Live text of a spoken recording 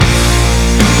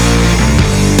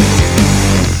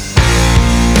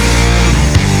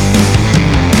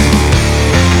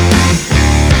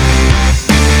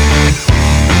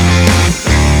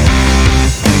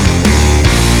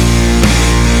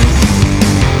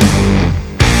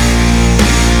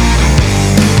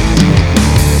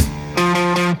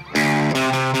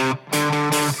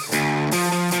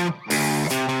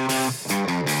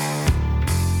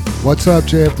What's up,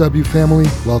 JFW family?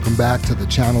 Welcome back to the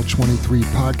Channel 23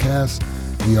 podcast.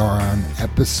 We are on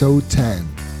episode 10.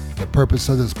 The purpose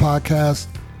of this podcast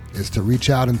is to reach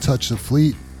out and touch the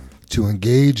fleet, to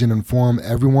engage and inform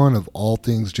everyone of all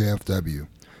things JFW.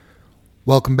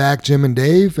 Welcome back, Jim and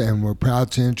Dave, and we're proud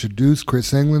to introduce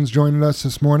Chris England's joining us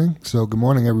this morning. So good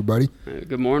morning, everybody.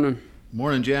 Good morning.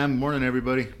 Morning, Jam. Morning,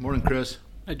 everybody. Morning, Chris.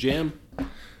 Hi, Jam.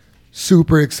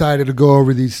 Super excited to go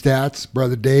over these stats.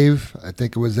 Brother Dave, I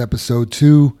think it was episode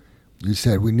 2. You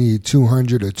said we need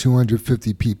 200 or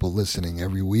 250 people listening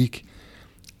every week.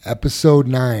 Episode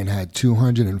 9 had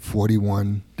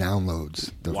 241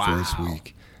 downloads the first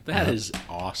week. That is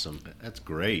awesome. That's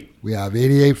great. We have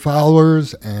 88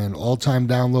 followers, and all-time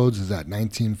downloads is at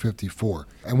 1954.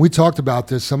 And we talked about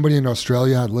this. Somebody in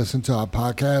Australia had listened to our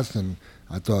podcast, and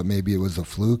I thought maybe it was a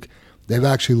fluke. They've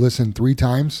actually listened 3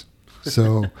 times.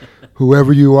 So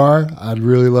whoever you are, I'd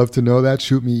really love to know that.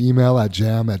 Shoot me email at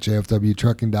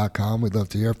jam@jfwtrucking.com. We'd love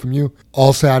to hear from you.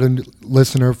 Also had a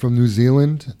listener from New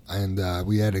Zealand, and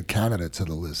we added Canada to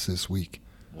the list this week.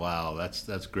 Wow,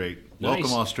 that's great. Nice.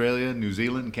 Welcome, Australia, New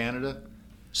Zealand, Canada.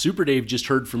 Super Dave just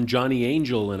heard from Johnny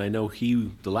Angel, and I know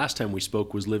the last time we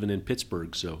spoke was living in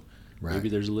Pittsburgh, so maybe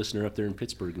there's a listener up there in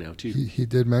Pittsburgh now, too. He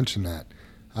did mention that.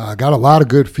 Got a lot of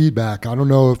good feedback. I don't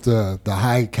know if the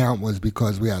high count was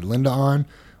because we had Linda on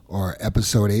or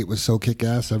episode 8 was so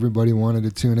kick-ass. Everybody wanted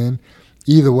to tune in.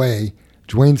 Either way,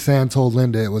 Dwayne Sand told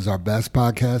Linda it was our best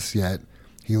podcast yet.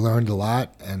 He learned a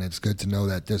lot, and it's good to know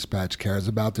that Dispatch cares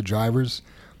about the drivers.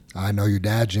 I know your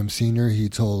dad, Jim Sr., he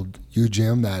told you,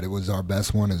 Jim, that it was our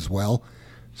best one as well.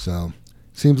 So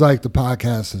seems like the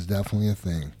podcast is definitely a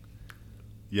thing.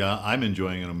 Yeah, I'm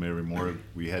enjoying them every more.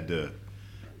 We had to...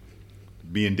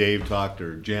 Me and Dave talked,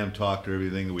 or Jam talked, or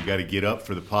everything. We got to get up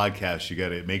for the podcast.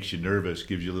 It makes you nervous,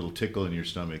 gives you a little tickle in your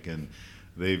stomach, and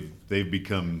they've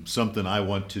become something I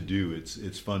want to do.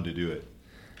 It's fun to do it.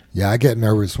 Yeah, I get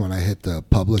nervous when I hit the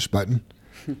publish button.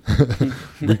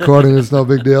 Recording is no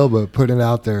big deal, but putting it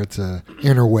out there to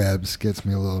interwebs gets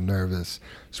me a little nervous.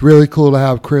 It's really cool to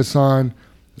have Chris on.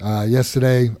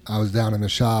 Yesterday, I was down in the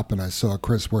shop and I saw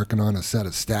Chris working on a set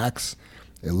of stacks.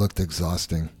 It looked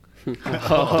exhausting.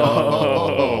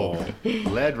 Oh,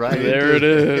 led right there into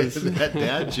it is. That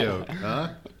dad joke, huh?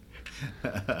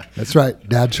 That's right,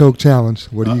 Dad Choke Challenge.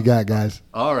 What do you got, guys?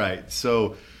 All right,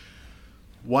 so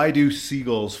why do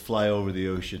seagulls fly over the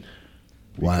ocean?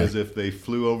 Because if they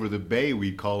flew over the bay,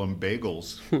 we'd call them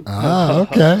bagels.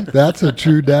 Okay. That's a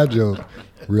true dad joke.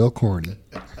 Real corny.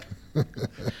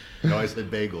 No, I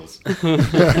said bagels.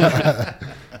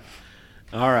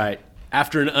 All right.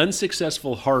 After an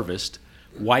unsuccessful harvest,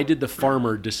 why did the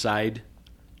farmer decide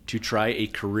to try a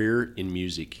career in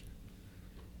music?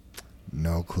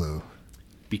 No clue.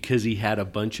 Because he had a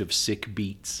bunch of sick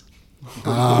beats.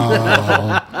 Oh,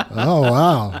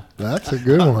 wow. That's a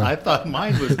good one. I thought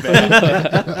mine was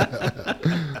bad.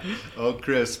 Oh,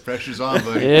 Chris, pressure's on,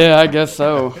 buddy. Yeah, I guess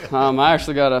so. I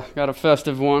actually got a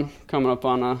festive one coming up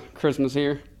on Christmas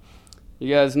here.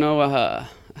 You guys know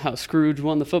how Scrooge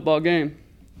won the football game?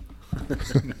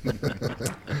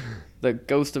 The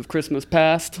ghost of Christmas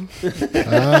past.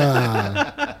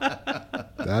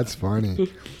 That's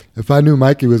funny. If I knew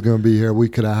Mikey was going to be here, we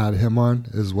could have had him on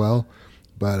as well.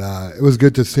 But it was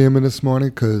good to see him in this morning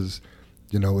because,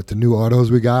 with the new autos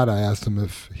we got, I asked him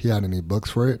if he had any books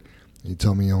for it. He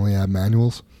told me he only had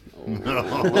manuals.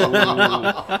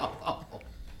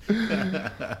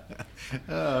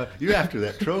 You after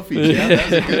that trophy, Jeff.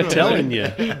 That's a good one. Telling you.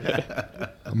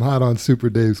 I'm hot on Super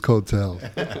Dave's coattails.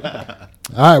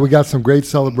 All right, we got some great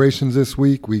celebrations this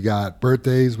week. We got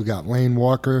birthdays. We got Lane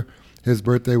Walker. His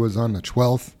birthday was on the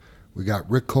 12th. We got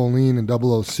Rick Colleen in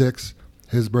 006.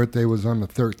 His birthday was on the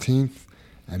 13th.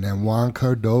 And then Juan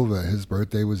Cordova, his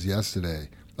birthday was yesterday.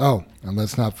 Oh, and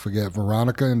let's not forget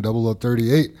Veronica in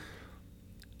 0038.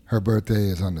 Her birthday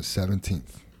is on the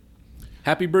 17th.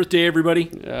 Happy birthday,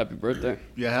 everybody. Yeah, happy birthday.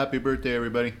 Yeah, happy birthday,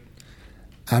 everybody.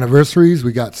 Anniversaries,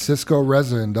 we got Cisco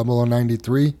Reza in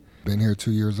 0093. Been here 2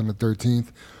 years on the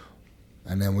 13th.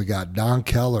 And then we got Don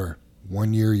Keller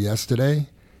 1 year yesterday.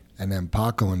 And then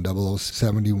Paco in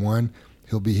 0071.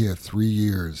 He'll be here 3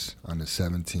 years on the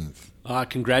 17th.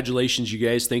 Congratulations, you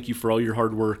guys. Thank you for all your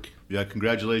hard work. Yeah,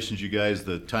 congratulations, you guys.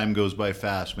 The time goes by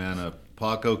fast, man.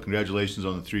 Paco, congratulations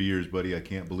on the 3 years, buddy. I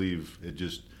can't believe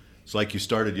it's like you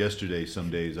started yesterday some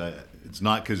days. It's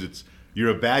not because you're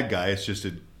a bad guy. It's just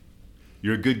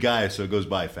you're a good guy, so it goes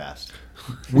by fast.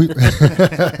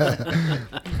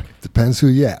 Depends who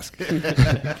you ask.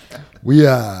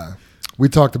 We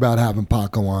talked about having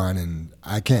Paco on, and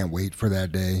I can't wait for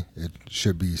that day. It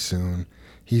should be soon.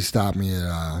 He stopped me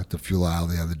at the fuel aisle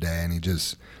the other day, and he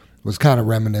just was kind of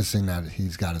reminiscing that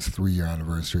he's got his 3-year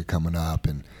anniversary coming up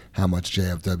and how much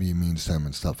JFW means to him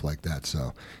and stuff like that.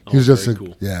 So he was just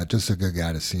cool. just a good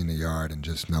guy to see in the yard and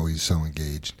just know he's so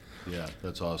engaged. Yeah,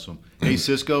 that's awesome. Hey,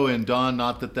 Cisco and Don,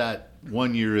 not that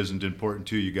 1 year isn't important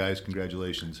to you guys.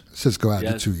 Congratulations. Cisco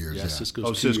after 2 years. Yeah,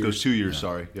 Yeah. Cisco's 2 years.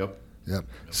 Sorry. Yep. Yep.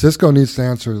 Cisco needs to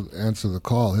answer the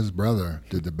call. His brother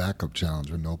did the backup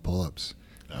challenge with no pull-ups.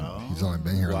 He's only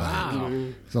been here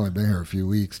he's only been here a few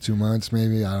weeks, 2 months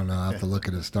maybe. I don't know. I have to look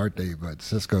at his start date. But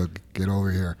Cisco, get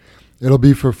over here. It'll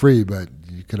be for free, but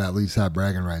you could at least have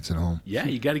bragging rights at home. Yeah,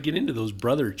 you got to get into those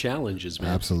brother challenges,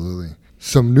 man. Absolutely.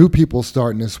 Some new people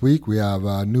starting this week. We have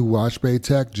a new wash bay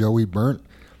tech, Joey Burnt.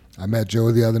 I met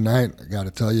Joey the other night. I got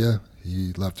to tell you,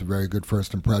 he left a very good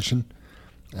first impression.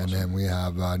 And then we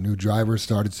have a new driver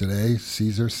started today,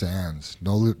 Caesar Sands.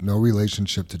 No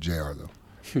relationship to JR, though.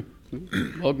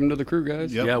 Welcome to the crew,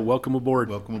 guys. Yep. Yeah, welcome aboard.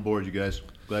 Welcome aboard, you guys.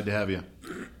 Glad to have you.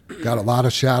 Got a lot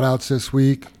of shout-outs this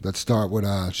week. Let's start with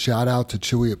a shout-out to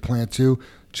Chewy at Plant 2.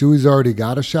 Chewy's already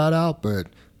got a shout-out, but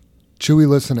Chewy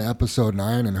listened to episode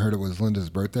 9 and heard it was Linda's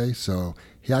birthday, so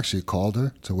he actually called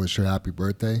her to wish her happy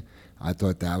birthday. I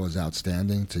thought that was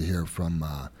outstanding to hear from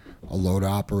a loader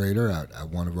operator at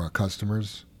one of our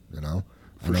customers, you know.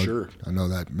 For sure. I know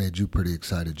that made you pretty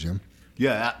excited, Jim.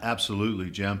 Yeah,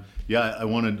 absolutely, Jim. Yeah, I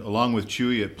wanted, along with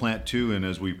Chewy at Plant 2, and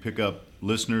as we pick up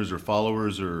listeners or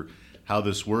followers or how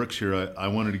this works here, I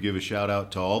wanted to give a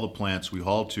shout-out to all the plants we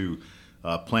haul to.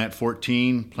 Plant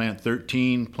 14, Plant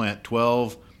 13, Plant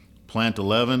 12, Plant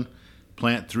 11,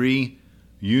 Plant 3,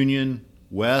 Union,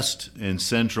 West, and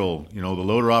Central. You know, the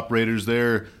loader operators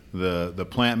there, the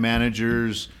plant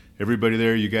managers, everybody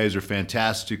there, you guys are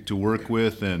fantastic to work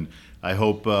with, and I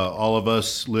hope all of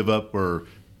us live up or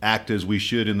act as we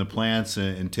should in the plants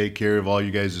and take care of all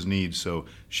you guys' needs. So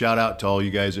shout out to all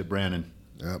you guys at Brandon.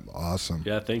 Yep, awesome.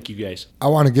 Yeah, thank you guys. I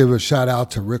want to give a shout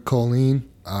out to Rick Colleen.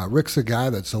 Rick's a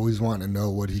guy that's always wanting to know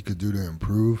what he could do to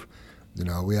improve. You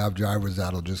know, we have drivers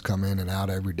that'll just come in and out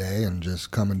every day and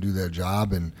just come and do their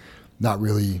job and not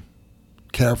really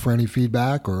care for any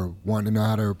feedback or wanting to know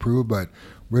how to improve, but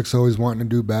Rick's always wanting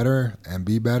to do better and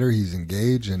be better. He's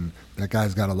engaged, and that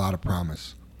guy's got a lot of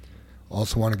promise.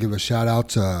 Also want to give a shout out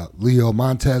to Leo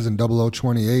Montez and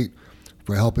 0028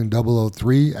 for helping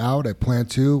 003 out at Plant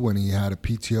 2 when he had a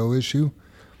PTO issue.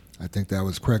 I think that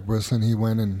was Craig Brislin he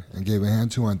went and gave a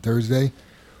hand to on Thursday.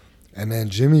 And then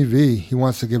Jimmy V, he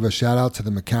wants to give a shout out to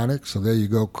the mechanics. So there you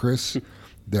go, Chris.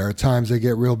 There are times they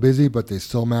get real busy, but they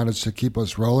still manage to keep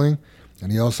us rolling.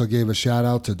 And he also gave a shout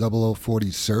out to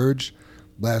 0040 Surge.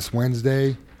 Last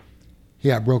Wednesday, he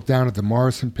had broke down at the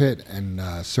Morrison pit, and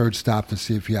Serge stopped to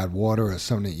see if he had water or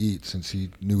something to eat since he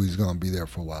knew he was going to be there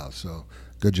for a while. So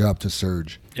good job to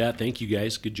Serge. Yeah, thank you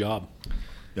guys. Good job.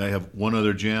 Yeah, I have one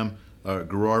other jam.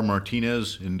 Gerard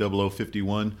Martinez in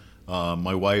 0051.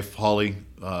 My wife, Holly,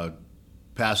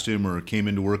 passed him or came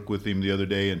into work with him the other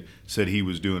day and said he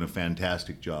was doing a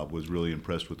fantastic job, was really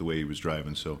impressed with the way he was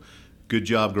driving. So good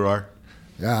job, Gerard.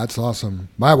 Yeah, that's awesome.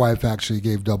 My wife actually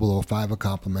gave 005 a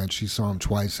compliment. She saw him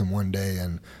twice in one day,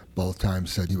 and both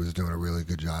times said he was doing a really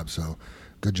good job. So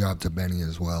good job to Benny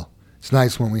as well. It's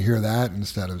nice when we hear that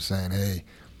instead of saying, hey,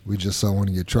 we just saw one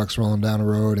of your trucks rolling down the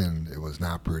road, and it was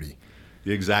not pretty.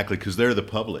 Exactly, because they're the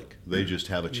public. They just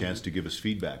have a chance to give us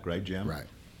feedback, right, Jam? Right.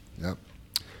 Yep.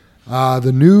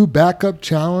 The new backup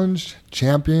challenge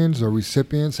champions or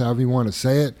recipients, however you want to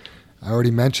say it. I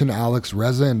already mentioned Alex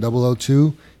Reza in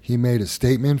 002. He made a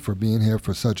statement for being here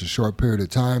for such a short period of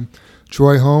time.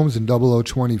 Troy Holmes in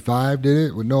 0025 did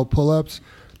it with no pull-ups.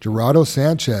 Gerardo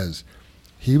Sanchez,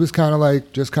 he was kind of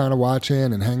like just kind of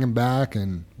watching and hanging back,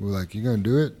 and we were like, you going to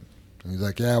do it? And he's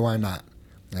like, yeah, why not?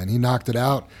 And he knocked it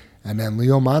out. And then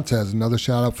Leo Montez, another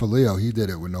shout-out for Leo. He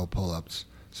did it with no pull-ups.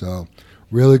 So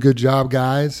really good job,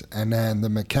 guys. And then the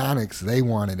mechanics, they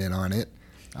wanted in on it.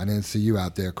 I didn't see you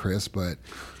out there, Chris, but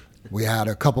we had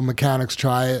a couple mechanics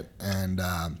try it, and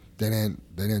they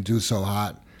didn't do so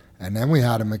hot. And then we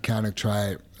had a mechanic try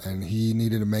it, and he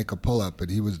needed to make a pull-up, but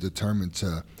he was determined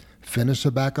to finish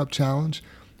the backup challenge.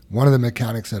 One of the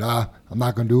mechanics said, I'm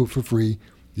not going to do it for free.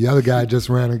 The other guy just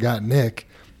ran and got Nick,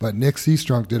 but Nick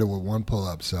Seastrunk did it with one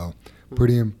pull-up, so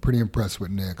pretty impressed with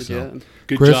Nick. Good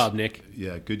Chris, job, Nick.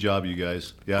 Yeah, good job, you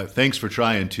guys. Yeah, thanks for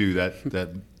trying, too.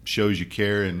 That shows you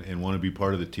care and want to be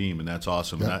part of the team, and that's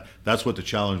awesome. Yep. And that's what the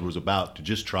challenge was about, to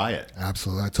just try it.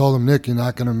 Absolutely. I told him, Nick, you're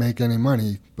not going to make any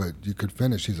money, but you could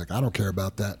finish. He's like, I don't care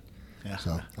about that. Yeah.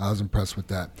 So I was impressed with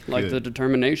that. Like Good. the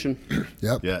determination.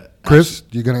 Yep. Yeah. Chris,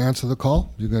 you going to answer the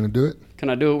call? You going to do it? Can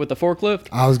I do it with the forklift?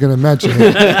 I was going to mention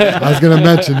it. I was going to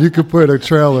mention you could put a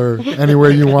trailer anywhere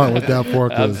you want with that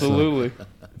forklift. Absolutely. So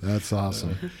that's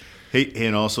awesome. Hey,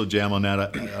 and also, Jam, on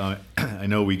that, I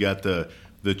know we got the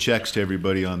checks to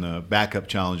everybody on the backup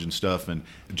challenge and stuff, and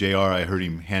JR, I heard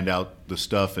him hand out the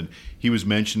stuff, and he was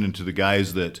mentioning to the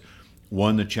guys that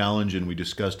won the challenge, and we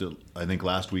discussed it, I think,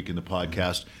 last week in the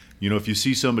podcast. You know, if you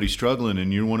see somebody struggling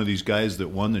and you're one of these guys that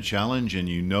won the challenge and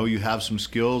you know you have some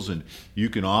skills and you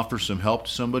can offer some help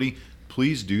to somebody,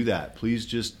 please do that. Please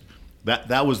just,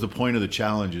 that was the point of the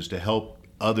challenge, is to help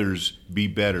others be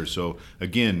better. So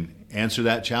again, answer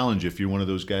that challenge if you're one of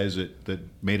those guys that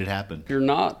made it happen. If you're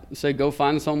not, say go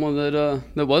find someone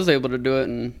that was able to do it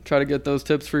and try to get those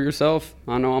tips for yourself.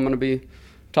 I know I'm going to be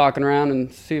talking around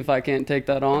and see if I can't take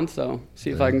that on, so see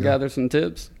if I can gather some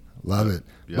tips. Love it.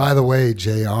 Yeah. By the way,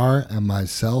 JR and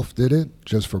myself did it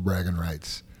just for bragging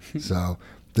rights. So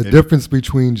the difference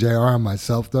between JR and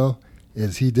myself, though,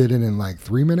 is he did it in like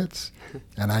 3 minutes,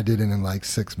 and I did it in like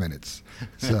 6 minutes.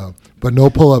 So, but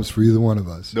no pull-ups for either one of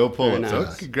us. No pull-ups. Very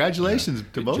nice. Oh, congratulations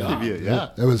to both of you. Yeah.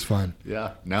 It was fun.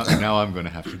 Yeah. Now I'm going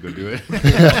to have to go do it.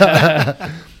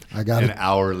 I got An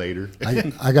hour later.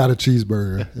 I got a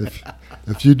cheeseburger.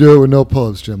 If you do it with no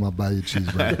pull-ups, Jim, I'll buy you a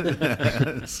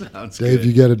cheeseburger. Sounds Dave, good.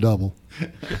 you get a double.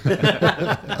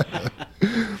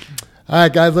 All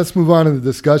right, guys, let's move on to the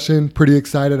discussion. Pretty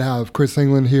excited to have Chris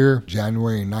England here,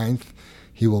 January 9th.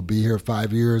 He will be here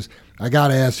 5 years. I got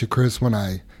to ask you, Chris, when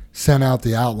I sent out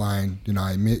the outline, you know,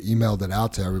 I emailed it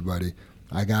out to everybody.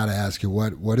 I got to ask you,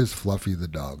 what is Fluffy the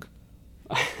dog?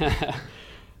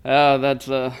 That's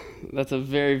a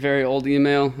very, very old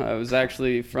email. It was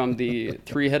actually from the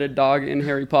three-headed dog in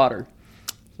Harry Potter.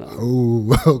 So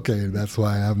Oh, okay. That's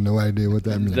why I have no idea what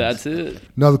that means. that's it.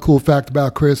 Another cool fact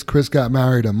about Chris got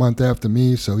married a month after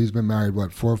me, so he's been married,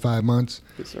 4 or 5 months?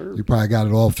 Yes, sir. You probably got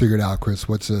it all figured out, Chris.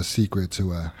 What's the secret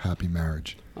to a happy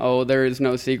marriage? Oh, there is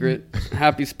no secret.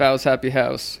 Happy spouse, happy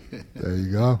house. There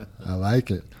you go. I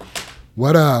like it.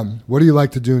 What do you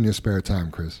like to do in your spare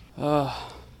time, Chris?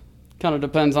 Kind of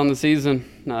depends on the season.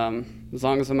 As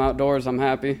long as I'm outdoors, I'm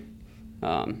happy.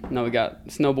 Now we got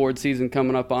snowboard season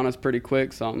coming up on us pretty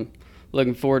quick, so I'm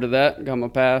looking forward to that. Got my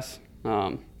pass.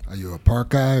 Are you a park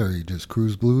guy, or you just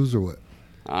cruise blues, or what?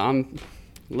 I'm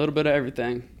a little bit of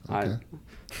everything. Okay.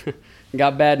 I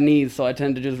got bad knees, so I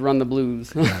tend to just run the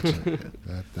blues. Gotcha.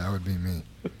 that would be me.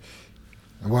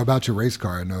 And what about your race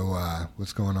car? I know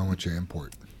what's going on with your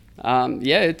import.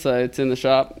 Yeah, it's in the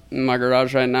shop in my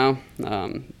garage right now.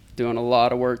 Doing a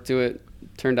lot of work to it.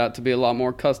 Turned out to be a lot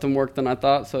more custom work than I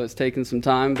thought, so it's taking some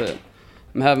time, but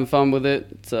I'm having fun with it.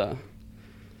 It's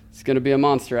going to be a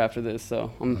monster after this,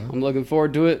 so I'm looking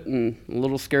forward to it and a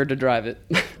little scared to drive it.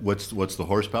 What's the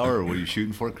horsepower, or what are you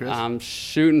shooting for, Chris? I'm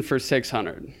shooting for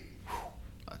 600.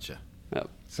 Gotcha. Yep.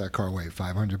 Does that car weigh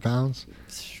 500 pounds?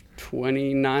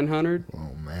 2,900.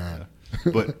 Oh, man.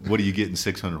 But what are you getting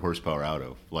 600 horsepower out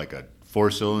of? Like a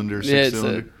 4-cylinder, Yeah, it's a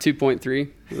 6-cylinder?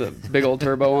 2.3 with a big old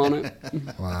turbo on it.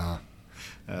 Wow.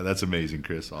 That's amazing,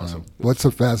 Chris. Awesome. What's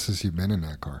the fastest you've been in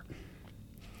that car?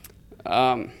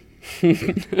 Of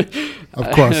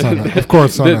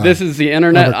course on This is the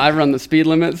internet. I run the speed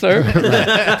limit, sir.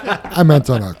 I meant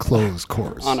on a closed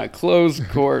course. On a closed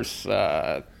course,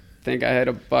 I think I hit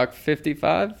a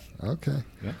 $155. Okay.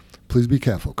 Yeah. Please be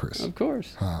careful, Chris. Of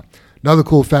course. Another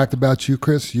cool fact about you,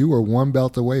 Chris, you were one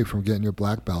belt away from getting your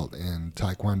black belt in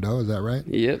Taekwondo. Is that right?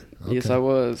 Yep. Yes, Okay. I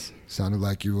was. Sounded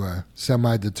like you were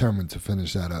semi-determined to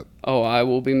finish that up. Oh, I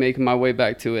will be making my way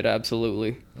back to it,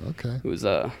 absolutely. Okay. It was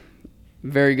a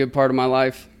very good part of my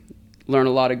life. Learned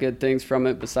a lot of good things from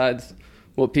it besides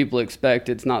what people expect.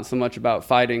 It's not so much about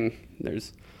fighting.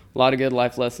 There's a lot of good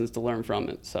life lessons to learn from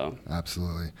it. So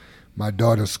Absolutely. My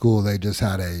daughter's school, they just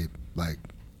had a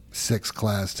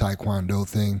 6-class Taekwondo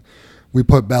thing. We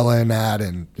put Bella in that,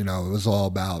 and, it was all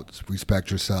about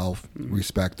respect yourself,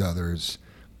 respect others,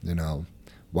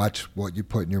 watch what you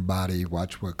put in your body,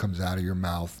 watch what comes out of your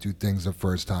mouth, do things the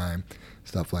first time,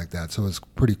 stuff like that. So it's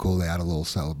pretty cool. They had a little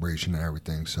celebration and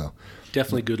everything. So,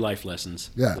 Definitely good life lessons.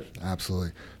 yeah,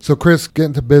 absolutely. So, Chris,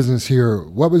 getting to business here,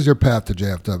 what was your path to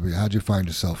JFW? How'd you find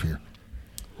yourself here?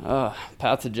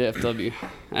 path to JFW.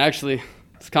 Actually,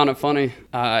 it's kind of funny.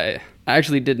 I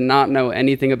actually did not know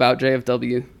anything about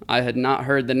JFW. I had not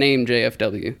heard the name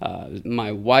JFW.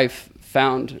 My wife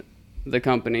found the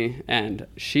company, and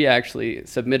she actually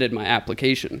submitted my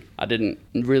application. I didn't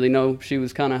really know she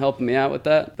was kind of helping me out with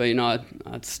that, but I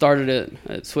started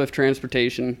at Swift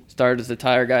Transportation, started as a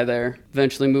tire guy there,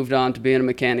 eventually moved on to being a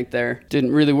mechanic there.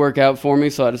 Didn't really work out for me,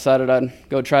 so I decided I'd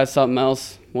go try something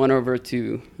else. Went over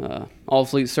to All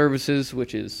Fleet Services,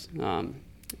 which is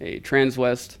a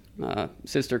Transwest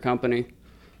sister company.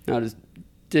 I just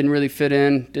didn't really fit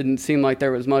in, didn't seem like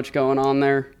there was much going on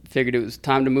there. Figured it was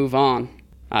time to move on.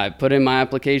 I put in my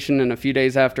application, and a few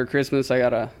days after Christmas, I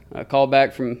got a call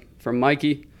back from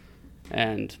Mikey,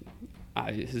 and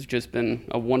it's just been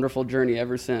a wonderful journey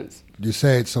ever since. You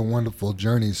say it's a wonderful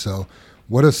journey, so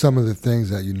what are some of the things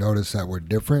that you noticed that were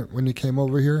different when you came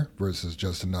over here versus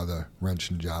just another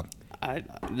wrenching job?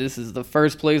 This is the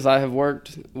first place I have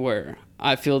worked where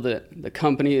I feel that the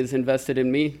company is invested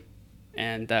in me,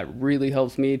 and that really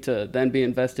helps me to then be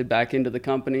invested back into the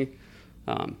company.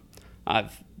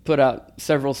 I've put out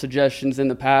several suggestions in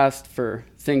the past for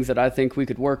things that I think we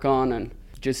could work on, and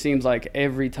it just seems like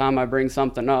every time I bring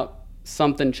something up,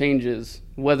 something changes,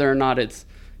 whether or not it's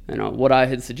what I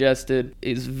had suggested.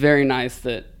 Is very nice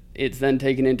that it's then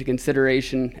taken into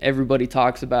consideration. Everybody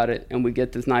talks about it, and we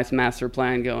get this nice master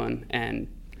plan going, and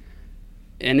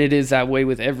it is that way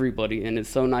with everybody. And it's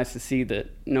so nice to see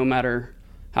that no matter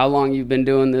how long you've been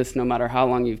doing this, no matter how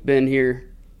long you've been here,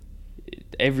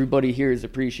 everybody here is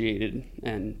appreciated,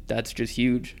 and that's just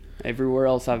huge. Everywhere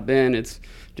else I've been, it's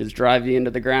just drive you into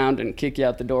the ground and kick you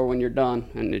out the door when you're done,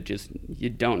 and you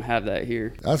don't have that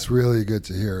here. That's really good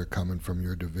to hear coming from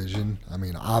your division. I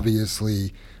mean,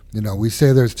 obviously, we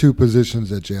say there's two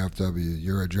positions at JFW.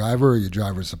 You're a driver or you're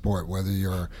driver support. Whether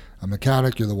you're a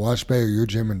mechanic, you're the wash bay, or you're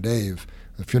Jim and Dave.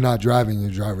 If you're not driving,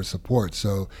 you're driver support.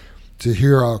 So to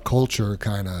hear our culture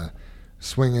kind of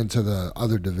swing into the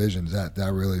other divisions, that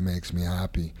really makes me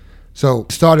happy. So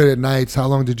started at nights. How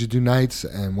long did you do nights,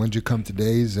 and when did you come to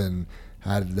days, and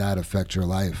how did that affect your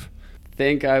life? I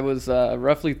think I was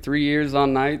roughly 3 years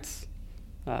on nights,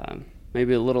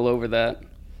 maybe a little over that.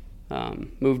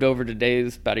 Moved over to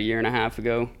days about a year and a half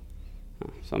ago,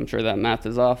 so I'm sure that math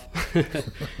is off.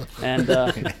 And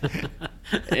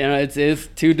it's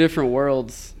two different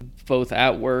worlds, both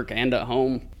at work and at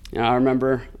home. I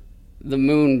remember the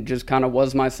moon just kind of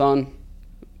was my sun.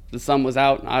 The sun was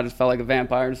out, and I just felt like a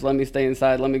vampire. Just let me stay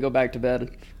inside, let me go back to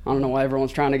bed. I don't know why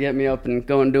everyone's trying to get me up and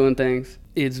going doing things.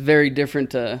 It's very different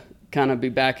to kind of be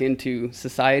back into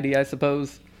society, I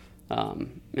suppose.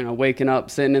 Waking up,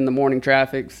 sitting in the morning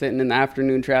traffic, sitting in the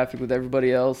afternoon traffic with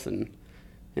everybody else. And,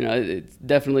 it's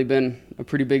definitely been a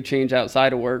pretty big change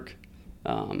outside of work.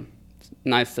 It's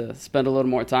nice to spend a little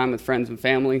more time with friends and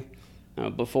family.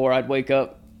 Before I'd wake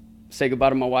up, say goodbye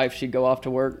to my wife, she'd go off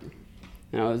to work.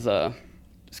 It was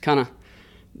just kind of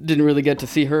didn't really get to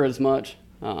see her as much.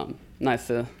 Nice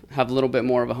to have a little bit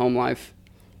more of a home life.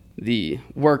 The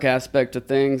work aspect of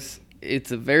things,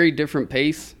 it's a very different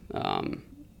pace.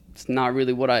 It's not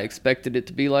really what I expected it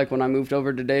to be like when I moved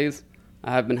over to days.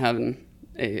 I have been having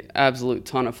an absolute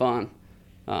ton of fun.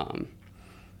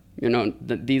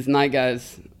 These night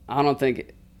guys, I don't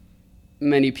think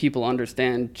many people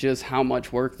understand just how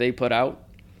much work they put out.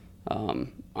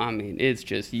 It's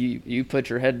just you put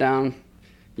your head down,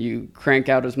 you crank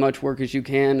out as much work as you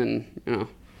can, and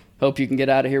hope you can get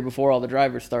out of here before all the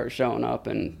drivers start showing up.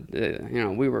 And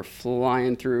we were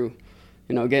flying through,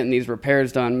 getting these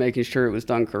repairs done, making sure it was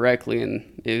done correctly,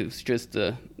 and it was just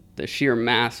the sheer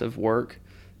mass of work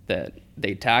that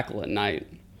they tackle at night.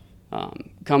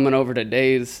 Coming over to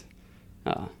days,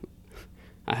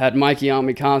 I had Mikey on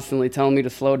me constantly telling me to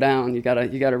slow down. You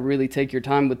gotta really take your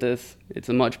time with this. It's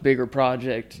a much bigger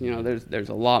project. There's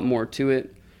a lot more to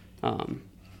it.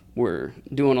 We're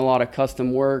doing a lot of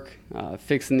custom work,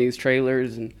 fixing these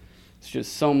trailers, and it's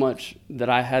just so much that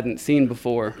I hadn't seen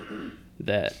before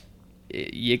that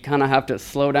you kind of have to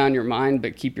slow down your mind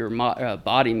but keep your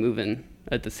body moving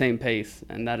at the same pace,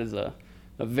 and that is a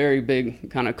very big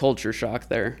kind of culture shock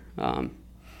there.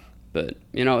 But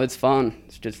it's fun.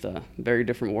 It's just a very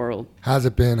different world. How's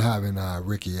it been having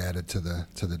Ricky added to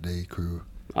the day crew?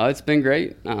 It's been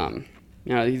great.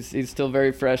 He's still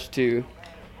very fresh to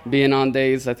being on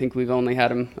days. I think we've only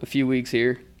had him a few weeks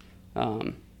here.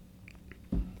 I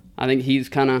think he's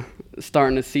kind of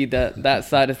starting to see that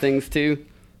side of things too.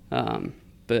 But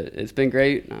it's been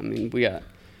great. We got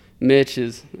Mitch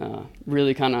is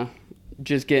really kind of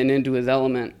just getting into his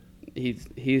element.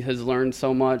 He has learned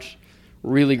so much,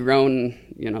 really grown.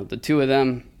 The two of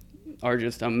them are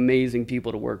just amazing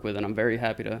people to work with, and I'm very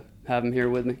happy to have them here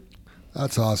with me.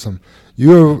 That's awesome.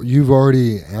 You've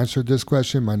already answered this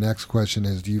question. My next question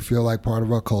is, do you feel like part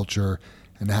of our culture,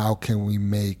 and how can we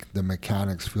make the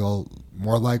mechanics feel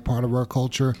more like part of our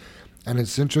culture? And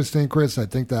it's interesting, Chris, I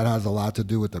think that has a lot to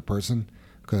do with the person,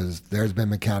 because there's been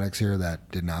mechanics here that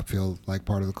did not feel like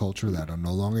part of the culture that are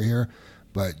no longer here.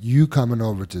 But you coming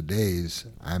over to days,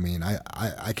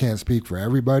 I can't speak for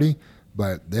everybody,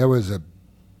 but there was a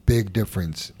big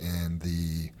difference in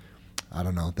the I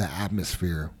don't know, the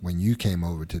atmosphere when you came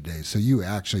over today. So you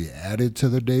actually added to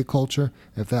the day culture,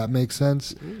 if that makes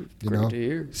sense. You know, to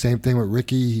hear. same thing with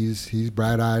Ricky. He's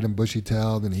bright-eyed and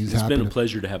bushy-tailed, and he's It's happy. been a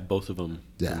pleasure to have both of them.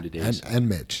 Yeah, come to Dave's. and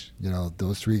Mitch. You know,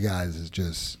 those three guys is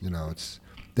just, you know, it's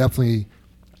definitely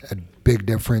a big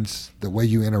difference. The way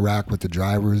you interact with the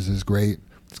drivers is great.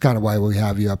 It's kind of why we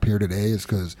have you up here today, is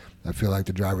because I feel like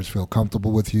the drivers feel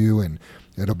comfortable with you, and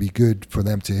it'll be good for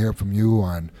them to hear from you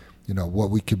on, you know, what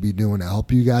we could be doing to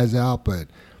help you guys out. But,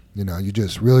 you know, you're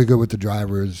just really good with the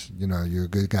drivers. You know, you're a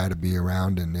good guy to be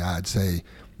around, and I'd say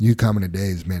you coming today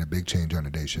has made a big change on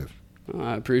the day shift.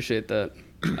 I appreciate that.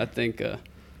 I think a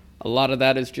lot of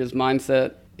that is just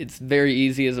mindset. It's very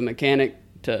easy as a mechanic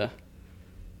to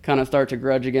kind of start to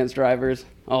grudge against drivers.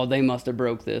 Oh, they must have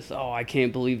broke this. Oh, I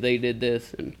can't believe they did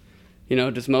this. And, you know,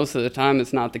 just most of the time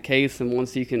it's not the case. And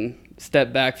once you can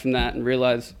step back from that and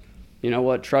realize, you know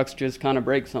what, trucks just kind of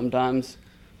break sometimes,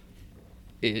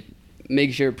 it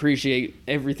makes you appreciate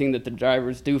everything that the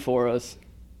drivers do for us.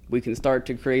 We can start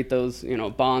to create those, you know,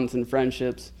 bonds and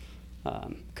friendships.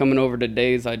 Coming over to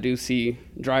days, I do see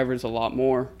drivers a lot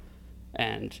more.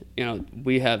 And, you know,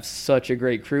 we have such a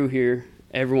great crew here.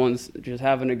 Everyone's just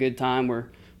having a good time.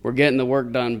 We're getting the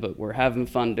work done, but we're having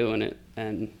fun doing it.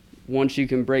 And once you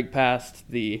can break past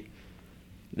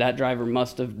that driver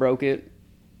must have broke it,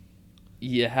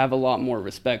 you have a lot more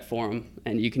respect for them,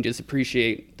 and you can just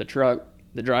appreciate the truck,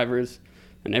 the drivers,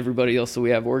 and everybody else that we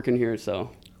have working here.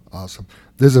 So awesome.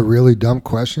 This is a really dumb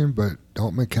question, but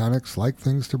don't mechanics like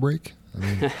things to break? I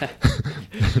mean,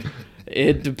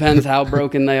 it depends how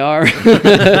broken they are.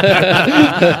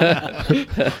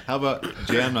 How about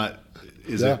Jam?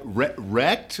 Is it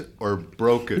wrecked or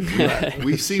broken?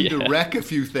 We seem to wreck a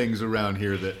few things around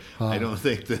here that I don't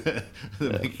think the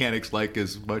mechanics like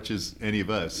as much as any of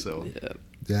us. So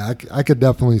yeah, I could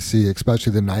definitely see,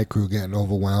 especially the night crew, getting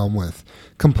overwhelmed with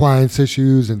compliance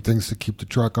issues and things to keep the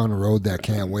truck on the road that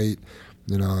can't wait.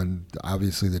 You know, and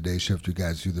obviously the day shift, you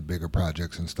guys do the bigger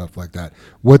projects and stuff like that.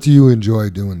 What do you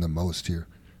enjoy doing the most here?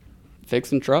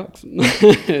 Fixing trucks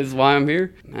is why I'm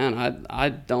here. Man, I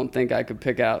don't think I could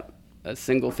pick out a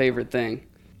single favorite thing.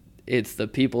 It's the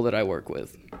people that I work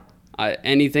with.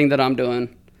 Anything that I'm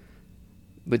doing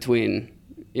between,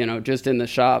 you know, just in the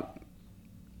shop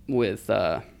with,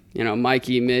 you know,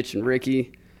 Mikey, Mitch, and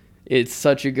Ricky, it's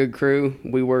such a good crew.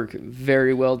 We work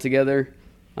very well together.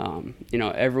 You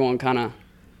know, everyone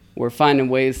we're finding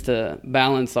ways to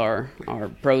balance our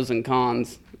pros and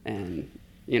cons and,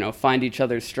 you know, find each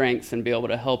other's strengths and be able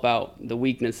to help out the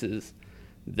weaknesses.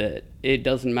 That it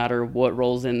doesn't matter what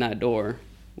rolls in that door,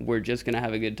 we're just going to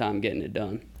have a good time getting it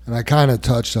done. And I kind of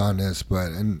touched on this, but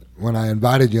when I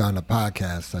invited you on the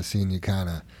podcast, I seen you kind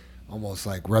of almost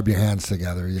like rub your hands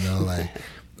together, you know,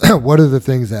 like what are the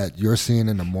things that you're seeing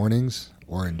in the mornings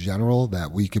or in general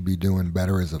that we could be doing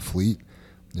better as a fleet,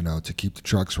 you know, to keep the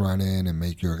trucks running and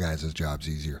make your guys' jobs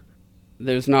easier?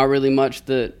 There's not really much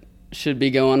that should be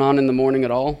going on in the morning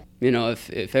at all. You know,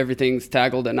 if everything's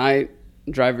tackled at night,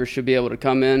 drivers should be able to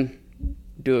come in,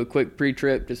 do a quick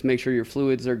pre-trip, just make sure your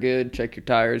fluids are good, check your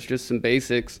tires, just some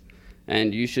basics,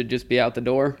 and you should just be out the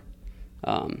door.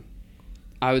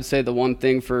 I would say the one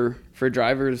thing for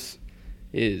drivers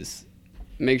is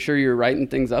make sure you're writing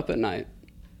things up at night.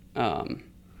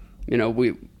 You know,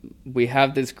 we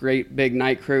have this great big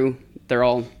night crew. They're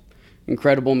all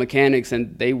incredible mechanics,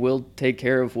 and they will take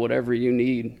care of whatever you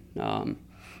need.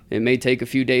 It may take a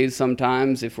few days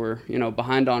sometimes. If we're, you know,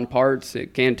 behind on parts,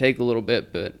 it can take a little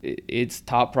bit, but it's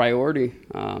top priority.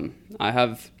 I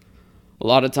have a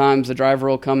lot of times the driver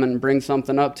will come and bring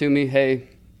something up to me. Hey,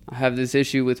 I have this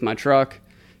issue with my truck.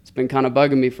 It's been kind of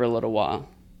bugging me for a little while.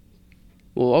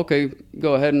 Well, okay,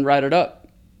 go ahead and write it up.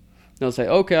 They'll say,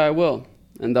 okay, I will.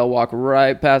 And they'll walk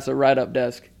right past the write-up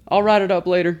desk. I'll write it up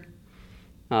later.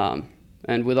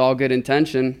 And with all good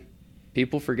intention,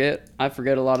 people forget. I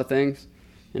forget a lot of things.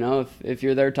 You know, if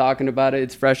you're there talking about it,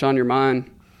 it's fresh on your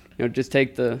mind. You know, just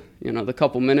take the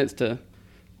couple minutes to,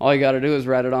 all you got to do is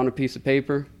write it on a piece of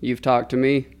paper. You've talked to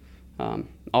me.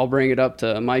 I'll bring it up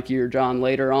to Mikey or John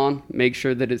later on. Make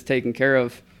sure that it's taken care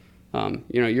of.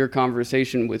 You know, your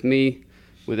conversation with me,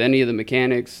 with any of the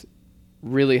mechanics,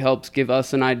 really helps give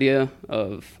us an idea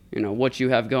of, you know, what you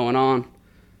have going on.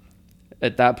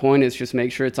 At that point, it's just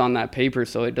make sure it's on that paper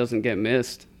so it doesn't get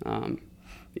missed.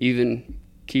 Even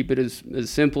keep it as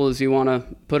simple as you want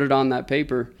to put it on that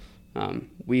paper.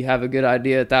 We have a good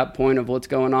idea at that point of what's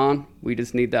going on. We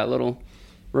just need that little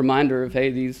reminder of,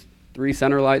 hey, these 3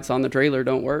 center lights on the trailer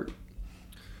don't work.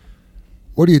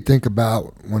 What do you think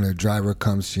about when a driver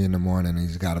comes to you in the morning and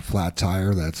he's got a flat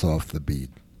tire that's off the beat?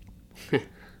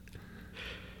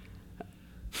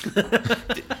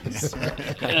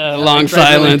 Long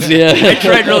silence. Yeah. I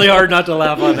tried really hard not to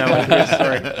laugh on that one, Chris.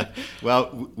 Sorry.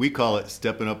 Well, we call it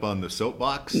stepping up on the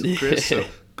soapbox, Chris. So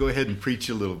go ahead and preach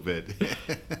a little bit.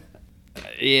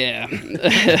 Yeah.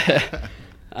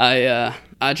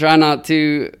 I try not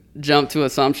to jump to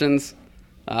assumptions.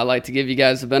 I like to give you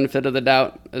guys the benefit of the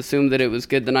doubt. Assume that it was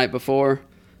good the night before.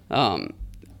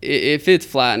 If it's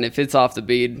flat and if it's off the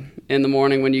bead in the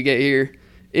morning when you get here,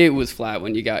 it was flat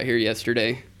when you got here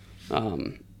yesterday.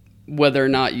 Whether or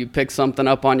not you pick something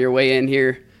up on your way in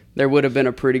here, there would have been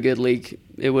a pretty good leak.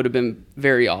 It would have been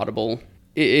very audible.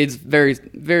 It's very,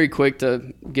 very quick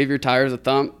to give your tires a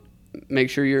thump. Make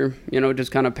sure you're,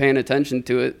 just kind of paying attention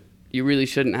to it. You really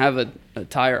shouldn't have a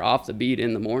tire off the bead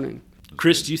in the morning.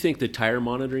 Chris, do you think the tire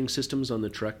monitoring systems on the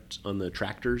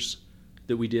tractors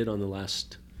that we did on the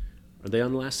last, are they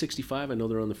on the last 65? I know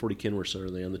they're on the 40 Kenworths. Are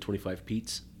they on the 25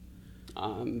 Pete's?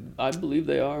 I believe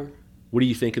they are. What do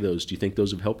you think of those? Do you think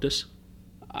those have helped us?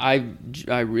 I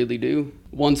really do.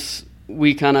 Once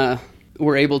we kind of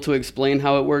were able to explain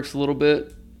how it works a little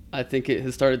bit, I think it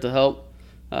has started to help.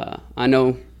 I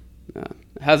know it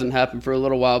hasn't happened for a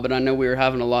little while, but I know we were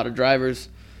having a lot of drivers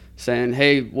saying,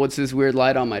 hey, what's this weird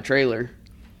light on my trailer?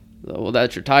 So, well,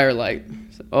 that's your tire light.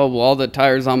 So, oh, well, all the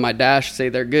tires on my dash say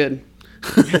they're good.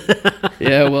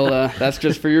 Yeah, well, that's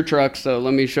just for your truck, so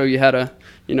let me show you how to,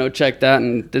 check that,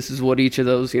 and this is what each of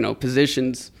those,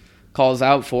 positions calls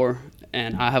out for.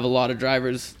 And I have a lot of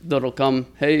drivers that'll come,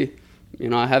 hey,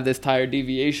 I have this tire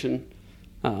deviation.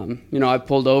 I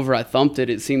pulled over, I thumped it,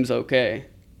 it seems okay.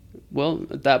 Well,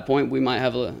 at that point, we might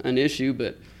have an issue,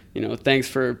 but, thanks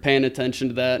for paying attention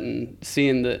to that and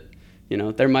seeing that,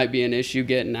 there might be an issue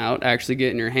getting out, actually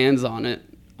getting your hands on it.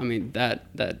 I mean,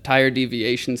 that tire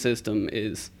deviation system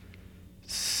is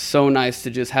so nice to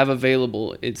just have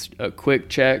available. It's a quick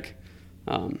check.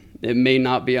 It may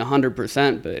not be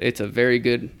 100%, but it's a very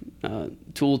good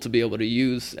tool to be able to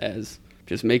use as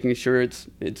just making sure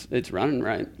it's running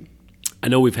right. I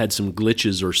know we've had some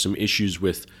glitches or some issues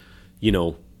with,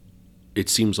 it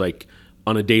seems like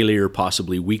on a daily or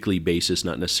possibly weekly basis,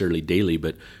 not necessarily daily,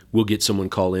 but we'll get someone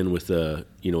call in with a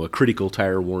critical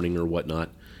tire warning or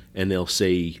whatnot, and they'll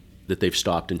say that they've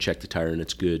stopped and checked the tire and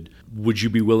it's good. Would you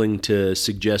be willing to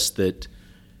suggest that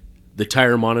the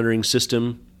tire monitoring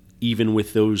system, even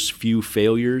with those few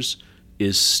failures,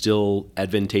 is still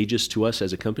advantageous to us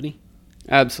as a company?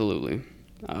 Absolutely.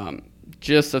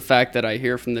 Just the fact that I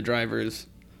hear from the drivers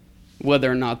whether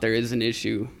or not there is an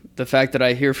issue, the fact that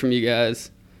I hear from you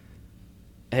guys,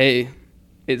 hey,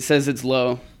 it says it's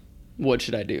low, what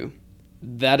should I do?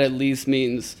 That at least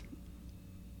means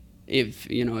if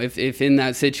in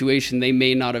that situation they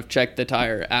may not have checked the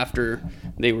tire after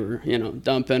they were,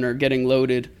 dumping or getting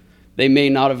loaded, they may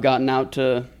not have gotten out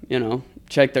to,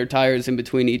 check their tires in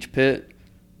between each pit.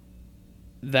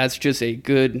 That's just a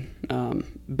good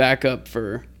backup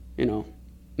for,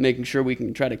 making sure we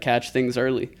can try to catch things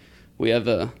early. We have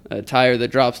a tire that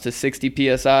drops to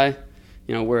 60 PSI.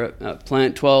 We're at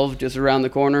plant 12 just around the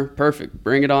corner. Perfect.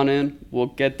 Bring it on in. We'll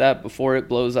get that before it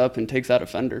blows up and takes out a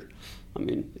fender. I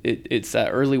mean, it's that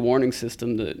early warning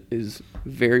system that is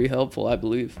very helpful, I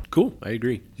believe. Cool. I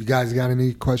agree. You guys got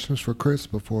any questions for Chris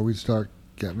before we start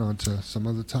getting on to some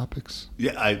other topics?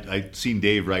 Yeah, I seen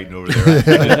Dave writing over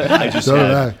there. I just So did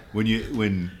had, I.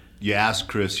 when you ask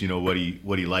Chris, what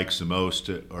he likes the most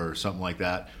or something like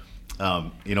that.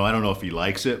 I don't know if he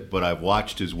likes it, but I've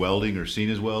watched his welding or seen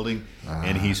his welding,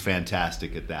 and he's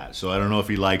fantastic at that. So I don't know if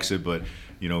he likes it, but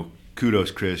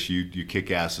kudos, Chris. You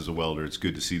kick ass as a welder. It's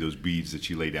good to see those beads that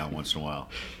you lay down once in a while.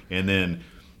 And then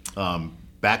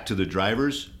back to the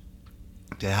drivers,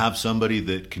 to have somebody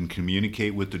that can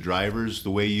communicate with the drivers the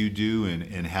way you do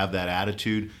and have that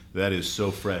attitude, that is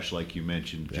so fresh, like you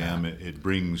mentioned, Jam. Yeah. It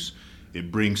brings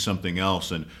something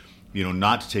else. And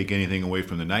not to take anything away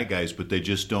from the night guys, but they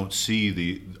just don't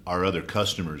see our other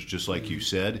customers, just like you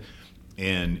said.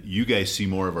 And you guys see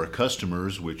more of our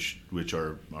customers, which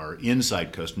are our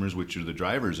inside customers, which are the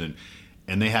drivers, and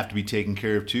they have to be taken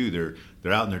care of too.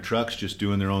 They're out in their trucks just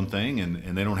doing their own thing,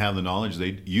 and they don't have the knowledge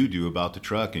you do about the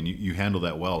truck, and you handle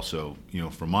that well. So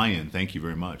from my end, thank you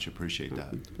very much. Appreciate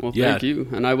that. Well, thank you.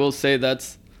 And I will say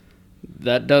that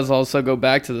does also go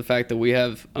back to the fact that we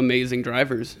have amazing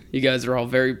drivers. You guys are all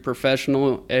very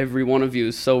professional. Every one of you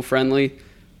is so friendly.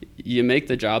 You make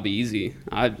the job easy.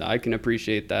 I can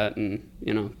appreciate that, and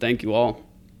thank you all.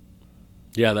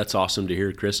 Yeah, that's awesome to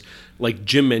hear, Chris. Like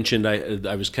Jim mentioned,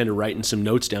 I was kind of writing some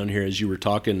notes down here as you were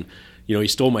talking. He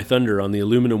stole my thunder on the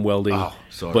aluminum welding. Oh,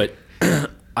 sorry.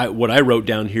 But what I wrote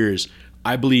down here is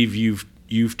I believe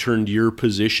you've turned your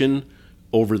position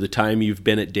over the time you've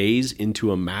been at Days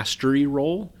into a mastery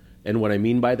role, And what I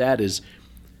mean by that is,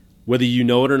 whether you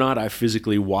know it or not, I've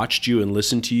physically watched you and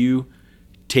listened to you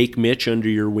take Mitch under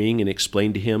your wing and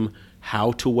explain to him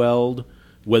how to weld,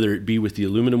 whether it be with the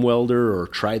aluminum welder or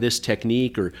try this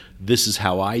technique or this is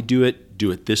how I do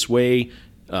it this way,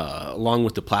 along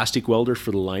with the plastic welder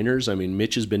for the liners. I mean,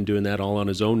 Mitch has been doing that all on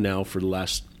his own now for the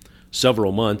last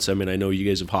several months. I mean, I know you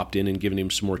guys have hopped in and given him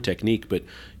some more technique, but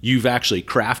you've actually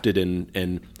crafted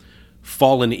and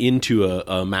fallen into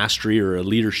a mastery or a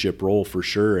leadership role for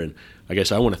sure. And I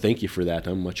guess I want to thank you for that.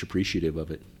 I'm much appreciative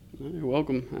of it. You're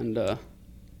welcome. And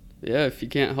yeah, if you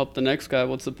can't help the next guy,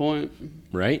 what's the point?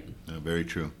 Right? Very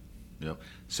true. Yep.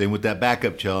 Same with that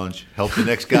backup challenge. Help the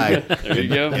next guy. There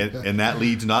you go. And that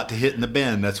leads not to hitting the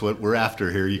bend. That's what we're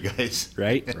after here, you guys.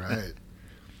 Right? Right.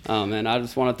 And I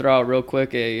just want to throw out real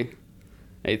quick a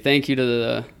thank you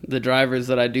to the drivers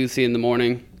that I do see in the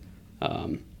morning.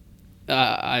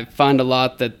 I find a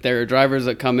lot that there are drivers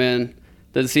that come in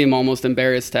that seem almost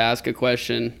embarrassed to ask a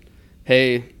question.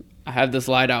 Hey, I have this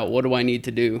light out. What do I need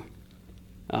to do?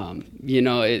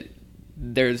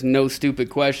 There's no stupid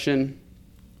question.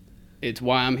 It's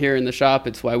why I'm here in the shop.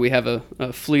 It's why we have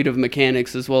a fleet of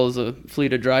mechanics as well as a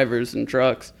fleet of drivers and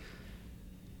trucks.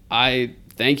 I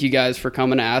thank you guys for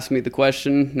coming to ask me the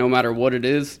question, no matter what it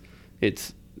is.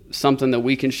 It's something that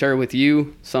we can share with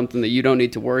you, something that you don't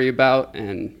need to worry about,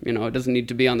 and it doesn't need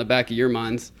to be on the back of your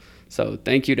minds. So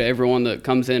thank you to everyone that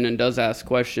comes in and does ask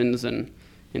questions and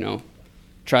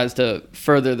tries to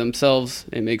further themselves.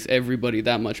 It makes everybody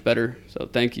that much better. So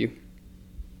thank you.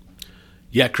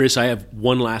 Yeah, Chris, I have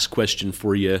one last question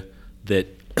for you. That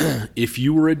if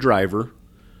you were a driver,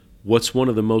 what's one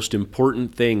of the most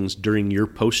important things during your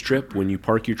post trip when you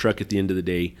park your truck at the end of the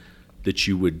day that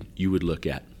you would look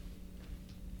at?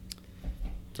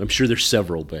 I'm sure there's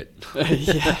several, but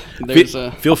yeah,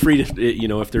 feel free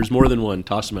to, if there's more than one,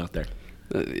 toss them out there.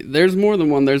 There's more than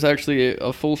one. There's actually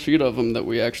a full sheet of them that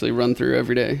we actually run through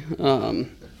every day.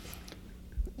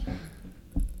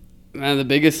 Man, the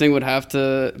biggest thing would have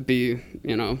to be,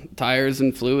 tires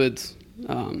and fluids.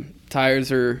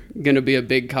 Tires are going to be a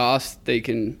big cost. They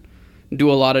can do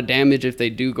a lot of damage if they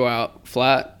do go out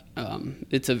flat.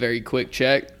 It's a very quick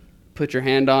check. Put your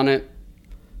hand on it.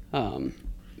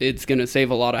 It's going to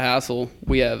save a lot of hassle.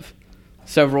 We have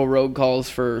several road calls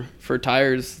for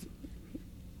tires,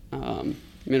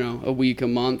 a week, a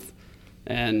month,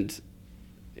 and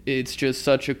it's just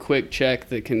such a quick check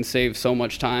that can save so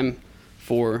much time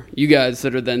for you guys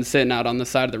that are then sitting out on the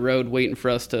side of the road waiting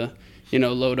for us to,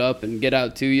 load up and get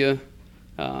out to you.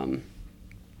 The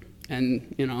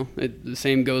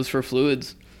same goes for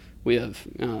fluids. We have,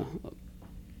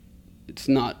 it's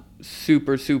not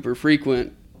super, super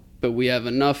frequent, but we have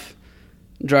enough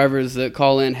drivers that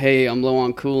call in, hey, I'm low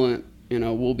on coolant.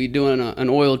 We'll be doing an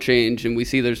oil change and we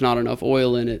see there's not enough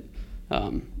oil in it.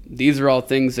 These are all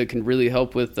things that can really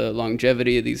help with the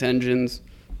longevity of these engines,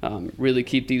 really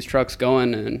keep these trucks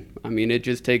going. And it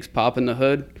just takes popping the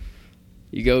hood.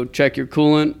 You go check your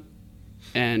coolant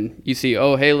and you see,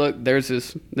 oh, hey, look, there's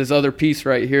this other piece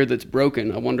right here that's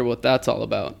broken. I wonder what that's all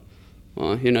about.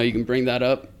 Well, you can bring that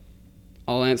up.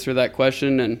 I'll answer that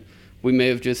question, and we may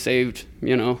have just saved,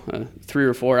 a 3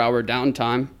 or 4 hour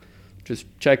downtime. Just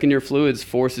checking your fluids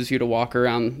forces you to walk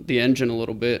around the engine a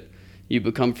little bit. You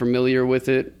become familiar with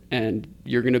it, and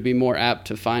you're going to be more apt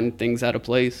to find things out of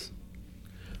place.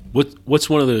 What's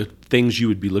one of the things you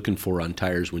would be looking for on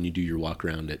tires when you do your walk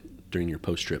around during your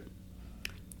post trip?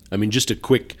 Just a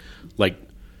quick,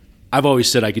 I've always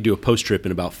said I could do a post trip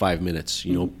in about 5 minutes.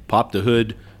 Pop the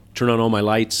hood, turn on all my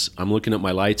lights. I'm looking at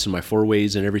my lights and my four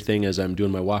ways and everything as I'm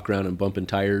doing my walk around and bumping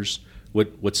tires.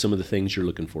 What's some of the things you're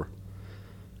looking for?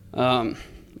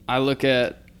 I look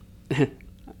at,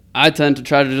 I tend to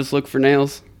try to just look for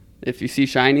nails. If you see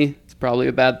shiny, it's probably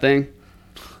a bad thing.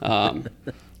 Kind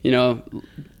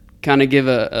of give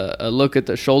a look at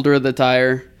the shoulder of the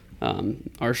tire.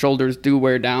 Our shoulders do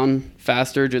wear down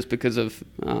faster just because of,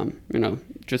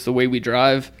 just the way we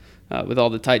drive with all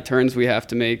the tight turns we have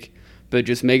to make. But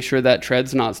just make sure that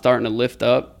tread's not starting to lift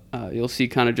up. You'll see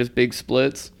kind of just big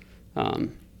splits.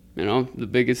 The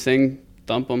biggest thing,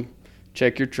 thump them.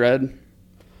 Check your tread.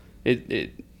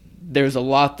 There's a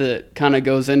lot that kind of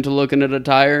goes into looking at a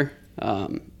tire,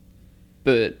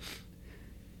 but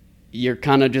you're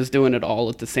kind of just doing it all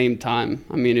at the same time.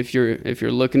 If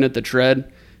you're looking at the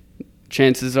tread,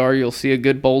 chances are you'll see a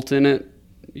good bolt in it.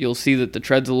 You'll see that the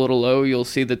tread's a little low. You'll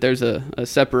see that there's a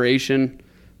separation.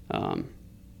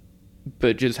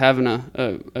 But just having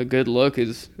a good look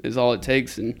is all it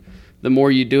takes, and the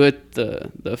more you do it,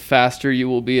 the faster you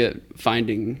will be at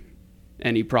finding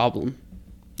any problem.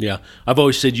 Yeah, I've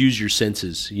always said use your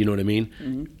senses. You know what I mean?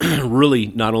 Mm-hmm. Really,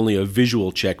 not only a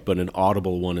visual check, but an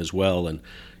audible one as well. And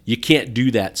you can't do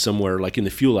that somewhere like in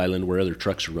the fuel island where other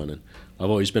trucks are running.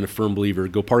 I've always been a firm believer.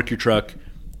 Go park your truck,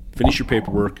 finish your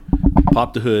paperwork,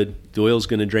 pop the hood. The oil's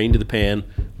going to drain to the pan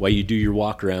while you do your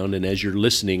walk around. And as you're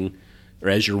listening, or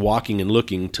as you're walking and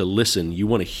looking to listen, you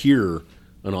want to hear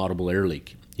an audible air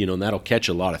leak. You know, and that'll catch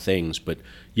a lot of things. But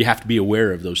you have to be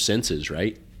aware of those senses,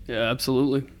 right? Yeah,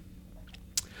 absolutely.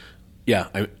 Yeah,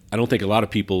 I don't think a lot of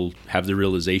people have the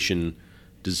realization.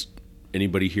 Does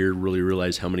anybody here really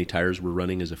realize how many tires we're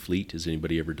running as a fleet? Has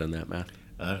anybody ever done that math?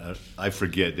 I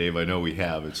forget, Dave. I know we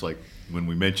have. It's like when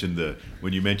you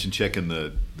mentioned checking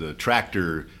the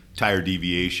tractor tire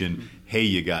deviation. Hey,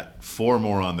 you got 4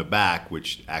 more on the back,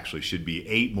 which actually should be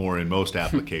 8 more in most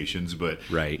applications. But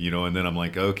right. And then I'm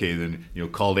like, okay, then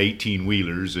called 18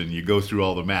 wheelers, and you go through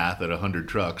all the math at 100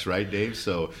 trucks, right, Dave?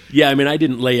 So yeah, I mean, I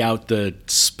didn't lay out the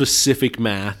specific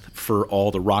math for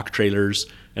all the rock trailers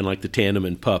and like the tandem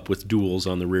and pup with duals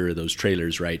on the rear of those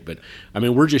trailers, right? But I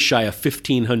mean, we're just shy of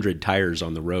 1,500 tires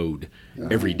on the road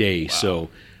every day. Wow. So,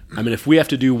 I mean, if we have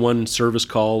to do one service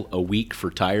call a week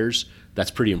for tires,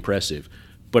 that's pretty impressive.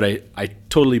 But I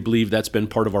totally believe that's been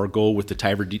part of our goal with the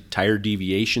tire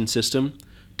deviation system,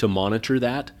 to monitor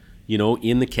that,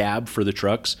 in the cab for the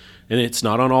trucks. And it's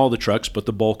not on all the trucks, but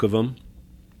the bulk of them.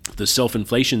 The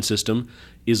self-inflation system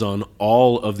is on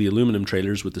all of the aluminum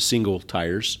trailers with the single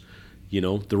tires.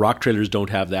 The rock trailers don't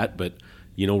have that, but,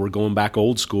 we're going back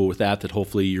old school with that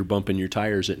hopefully you're bumping your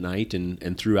tires at night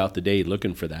and throughout the day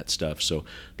looking for that stuff. So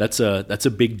that's a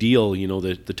big deal.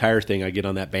 The tire thing, I get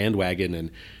on that bandwagon,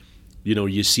 and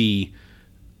you see,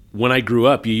 when I grew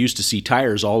up, you used to see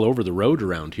tires all over the road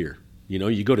around here.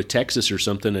 You go to Texas or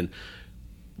something, and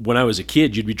when I was a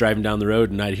kid, you'd be driving down the road,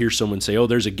 and I'd hear someone say, oh,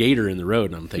 there's a gator in the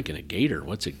road. And I'm thinking, a gator?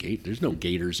 What's a gator? There's no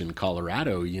gators in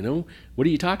Colorado, What are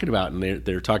you talking about? And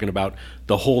they're talking about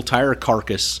the whole tire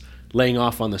carcass laying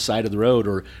off on the side of the road,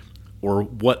 or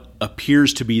what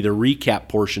appears to be the recap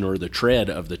portion or the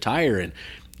tread of the tire. And,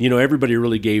 everybody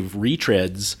really gave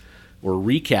retreads or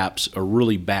recaps a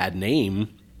really bad name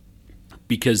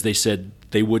because they said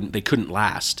they couldn't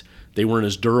last. They weren't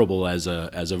as durable as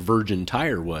a virgin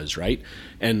tire was, right?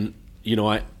 And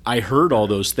I heard all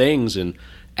those things, and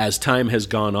as time has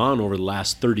gone on over the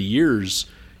last 30 years,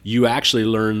 you actually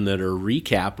learn that a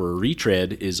recap or a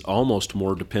retread is almost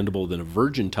more dependable than a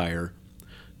virgin tire.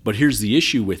 But here's the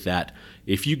issue with that: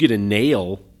 if you get a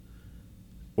nail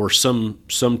or some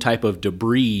type of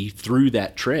debris through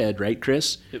that tread, right,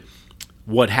 Chris? Yep.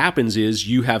 What happens is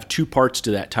you have 2 parts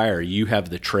to that tire. You have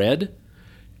the tread,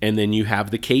 and then you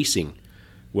have the casing.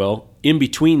 Well, in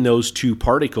between those 2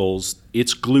 particles,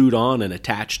 it's glued on and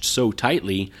attached so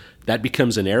tightly that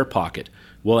becomes an air pocket.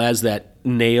 Well, as that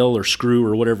nail or screw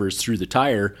or whatever is through the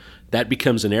tire, that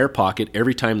becomes an air pocket.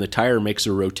 Every time the tire makes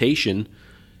a rotation,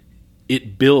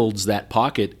 it builds that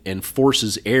pocket and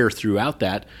forces air throughout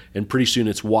that, and pretty soon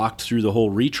it's walked through the whole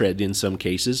retread in some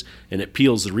cases, and it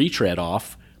peels the retread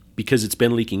off because it's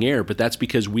been leaking air. But that's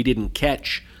because we didn't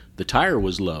catch the tire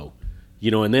was low.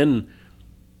 And then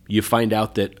you find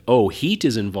out that, heat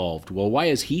is involved. Well, why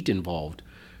is heat involved?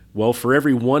 Well, for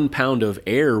every 1 pound of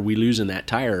air we lose in that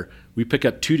tire, we pick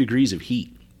up 2 degrees of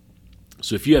heat.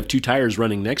 So if you have 2 tires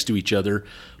running next to each other,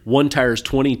 one tire is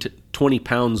 20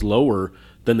 pounds lower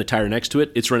than the tire next to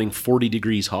it, it's running 40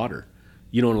 degrees hotter.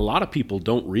 And a lot of people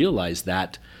don't realize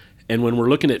that. And when we're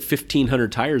looking at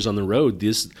 1,500 tires on the road,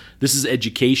 this is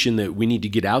education that we need to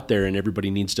get out there and everybody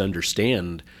needs to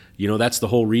understand. That's the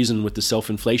whole reason with the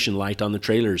self-inflation light on the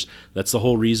trailers. That's the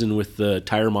whole reason with the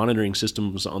tire monitoring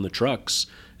systems on the trucks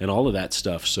and all of that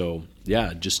stuff. So,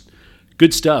 yeah, just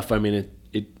good stuff. I mean,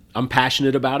 I'm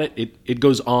passionate about it. It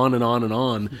goes on and on and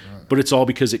on, but it's all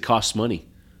because it costs money.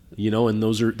 And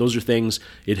those are things.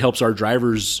 It helps our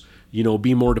drivers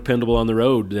be more dependable on the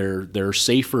road. They're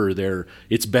safer.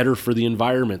 It's better for the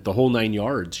environment, the whole 9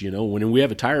 yards. When we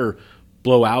have a tire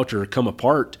blow out or come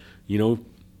apart,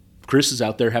 Chris is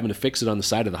out there having to fix it on the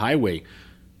side of the highway.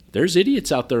 There's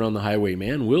idiots out there on the highway,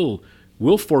 man.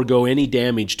 We'll forego any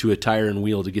damage to a tire and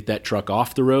wheel to get that truck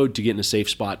off the road to get in a safe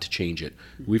spot to change it.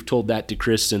 We've told that to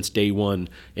Chris since day one.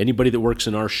 Anybody that works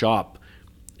in our shop,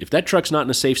 if that truck's not in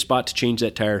a safe spot to change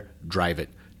that tire, drive it.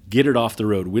 Get it off the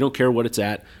road. We don't care what it's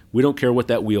at. We don't care what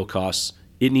that wheel costs.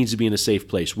 It needs to be in a safe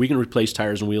place. We can replace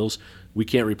tires and wheels. We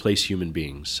can't replace human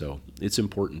beings. So it's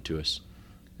important to us.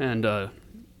 And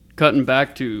cutting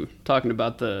back to talking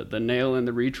about the nail in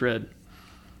the retread,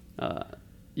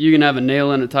 you can have a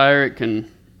nail in a tire. It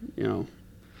can, you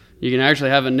can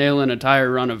actually have a nail in a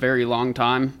tire run a very long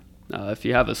time if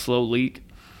you have a slow leak.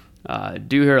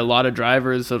 Do hear a lot of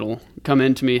drivers that'll come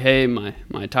into me, hey,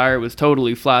 my tire was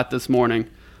totally flat this morning.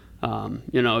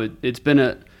 It's been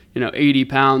at 80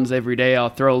 pounds every day. I'll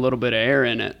throw a little bit of air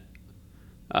in it.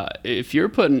 If you're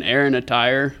putting air in a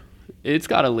tire, it's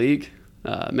got a leak.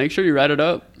 Make sure you ret it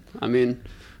up. I mean,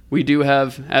 we do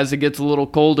have, as it gets a little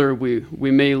colder,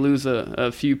 we may lose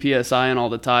a few PSI on all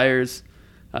the tires.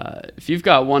 If you've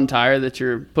got one tire that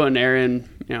you're putting air in,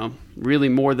 really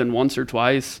more than once or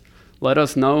twice, let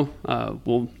us know.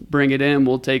 We'll bring it in.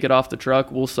 We'll take it off the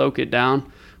truck. We'll soak it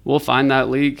down. We'll find that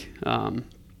leak.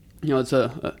 It's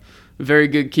a very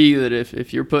good key that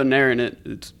if you're putting air in it,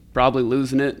 it's probably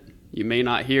losing it. You may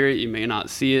not hear it. You may not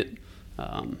see it.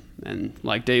 And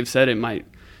like Dave said, it might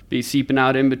be seeping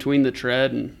out in between the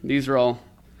tread. And these are all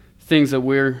things that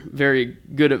we're very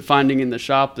good at finding in the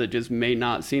shop that just may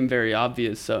not seem very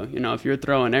obvious. So, if you're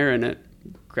throwing air in it,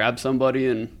 grab somebody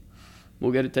and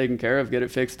we'll get it taken care of, get it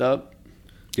fixed up.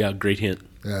 Yeah, great hint.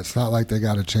 Yeah, it's not like they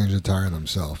got to change the tire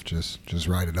themselves. Just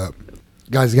write it up.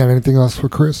 Guys, you got anything else for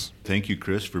Chris? Thank you,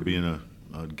 Chris, for being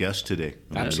a guest today.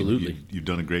 Absolutely. You've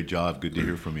done a great job. Good to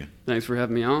hear from you. Thanks for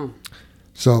having me on.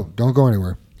 So don't go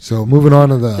anywhere. So moving on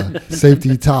to the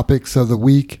safety topics of the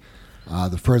week.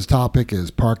 The first topic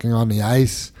is parking on the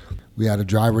ice. We had a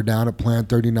driver down at Plant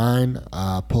 39,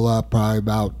 pull up probably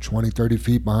about 20, 30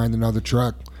 feet behind another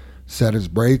truck, set his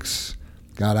brakes,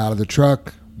 got out of the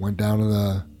truck, went down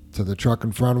to the truck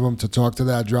in front of him to talk to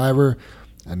that driver,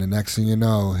 and the next thing you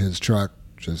know, his truck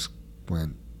just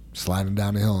went sliding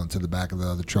down the hill into the back of the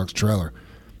other truck's trailer.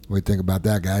 What do you think about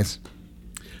that, guys?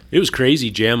 It was crazy,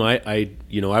 Jam. I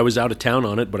was out of town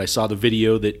on it, but I saw the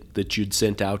video that you'd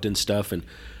sent out and stuff, and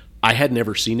I had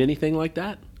never seen anything like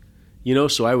that.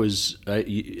 So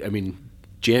I mean,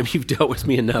 Jam, you've dealt with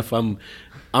me enough. I'm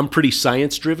pretty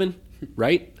science driven,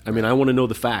 right? I mean, I want to know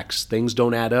the facts. Things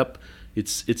don't add up.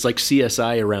 It's like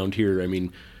CSI around here. I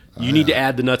mean, you need to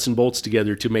add the nuts and bolts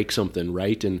together to make something,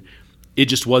 right? And it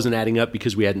just wasn't adding up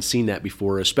because we hadn't seen that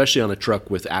before, especially on a truck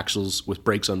with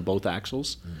brakes on both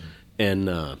axles. Mm-hmm. And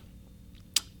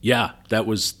that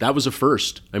was a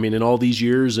first. I mean, in all these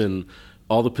years and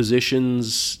all the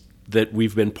positions that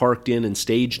we've been parked in and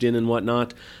staged in and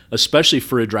whatnot, especially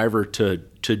for a driver to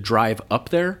drive up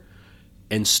there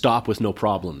and stop with no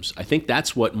problems. I think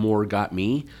that's what more got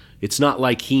me. It's not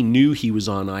like he knew he was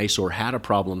on ice or had a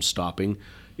problem stopping.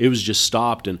 It was just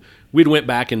stopped. And we'd went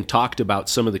back and talked about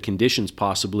some of the conditions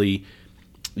possibly.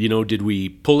 Did we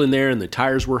pull in there and the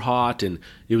tires were hot and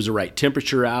it was the right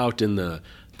temperature out and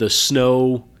the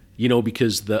snow,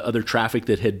 because the other traffic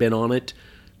that had been on it,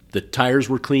 the tires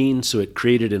were clean, so it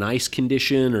created an ice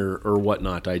condition or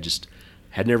whatnot. I just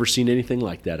had never seen anything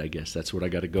like that, I guess. That's what I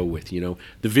got to go with, The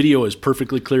video is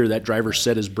perfectly clear. That driver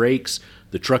set his brakes.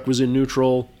 The truck was in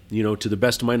neutral. To the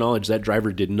best of my knowledge, that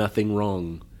driver did nothing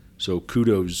wrong. So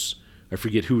kudos. I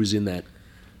forget who was in that.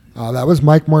 That was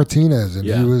Mike Martinez, and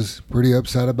Yeah. he was pretty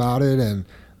upset about it. And,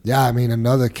 yeah, I mean,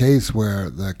 another case where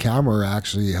the camera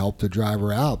actually helped the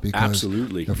driver out. Because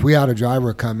Absolutely. if we had a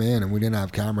driver come in and we didn't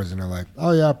have cameras and they're like,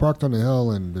 oh, yeah, I parked on the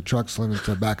hill and the truck slid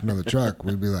into the back of another truck,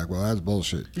 we'd be like, well, that's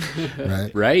bullshit.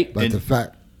 Right? Right? But And- the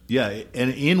fact, Yeah,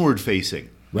 and inward facing.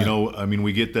 Right.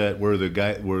 We get that where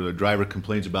the driver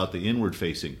complains about the inward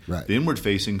facing. Right. The inward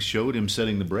facing showed him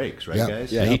setting the brakes, right, Yep.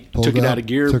 guys? Yeah, Yep, he pulled took it up, out of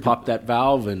gear, took it- popped that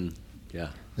valve, and yeah.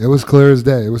 it was clear as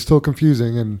day. It was still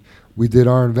confusing, and we did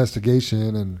our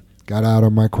investigation and got out our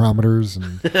micrometers.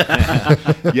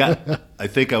 And Yeah, I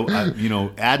think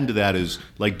adding to that is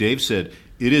like Dave said,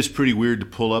 it is pretty weird to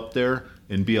pull up there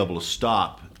and be able to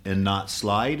stop and not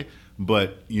slide.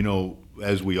 But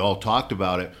as we all talked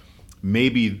about it,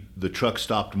 maybe the truck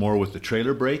stopped more with the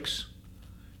trailer brakes,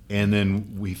 and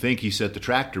then we think he set the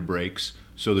tractor brakes,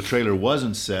 so the trailer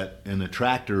wasn't set, and the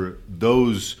tractor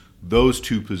those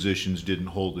two positions didn't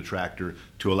hold the tractor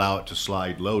to allow it to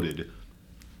slide loaded.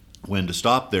 When to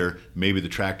stop there, maybe the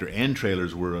tractor and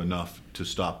trailers were enough to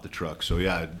stop the truck. So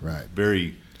yeah, Right.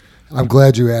 very. I'm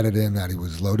glad you added in that he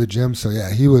was loaded, Jim. So,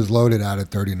 yeah, he was loaded out at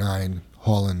 39,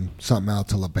 hauling something out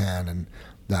to La Pan, and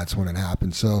that's when it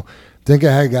happened. So think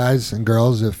ahead, guys and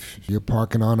girls. If you're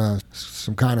parking on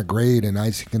some kind of grade in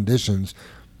icy conditions,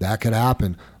 that could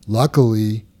happen.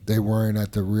 Luckily, they weren't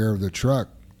at the rear of the truck,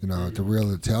 at the rear of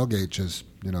the tailgate, just,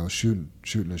 shooting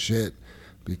the shit,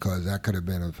 because that could have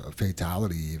been a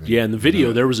fatality even. Yeah, in the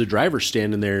video, there was a driver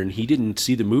standing there, and he didn't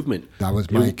see the movement. That was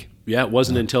Mike. It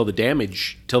wasn't until the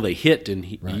damage, till they hit,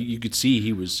 and Right. you could see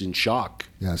he was in shock.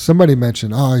 Yeah, somebody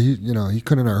mentioned, he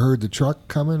couldn't have heard the truck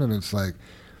coming, and it's like,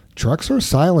 trucks are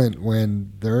silent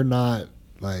when they're not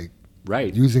like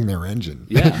Right. using their engine.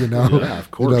 Yeah. you know, Yeah,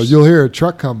 of course. you'll hear a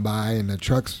truck come by and the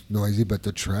truck's noisy, but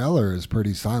the trailer is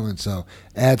pretty silent. So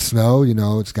add snow,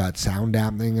 it's got sound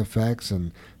dampening effects,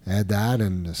 and add that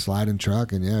and a sliding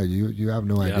truck, and you have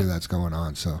no idea that's going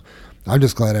on. So I'm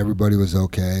just glad everybody was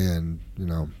okay, and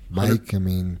Mike,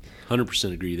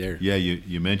 100% agree there. Yeah,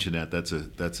 you mentioned that. That's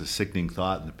a sickening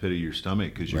thought in the pit of your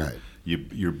stomach, because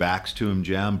your back's to him,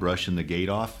 Jam, brushing the gate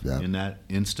off in that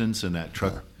instance, and that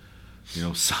truck,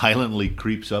 silently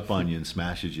creeps up on you and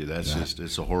smashes you. That's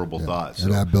it's a horrible thought. So,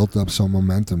 and that built up some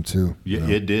momentum too. Yeah,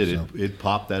 it did. So. It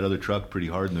popped that other truck pretty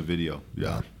hard in the video.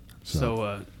 Yeah.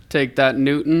 So take that,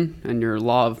 Newton, and your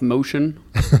law of motion.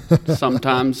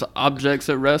 Sometimes objects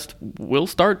at rest will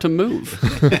start to move.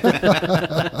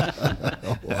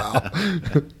 Wow.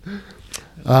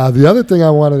 The other thing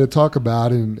I wanted to talk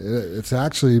about, and it's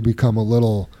actually become a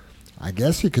little, I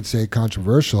guess you could say,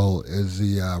 controversial, is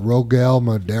the Rogel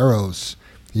Medeiros.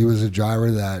 He was a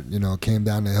driver that, came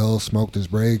down the hill, smoked his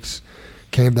brakes,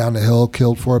 came down the hill,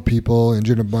 killed 4 people,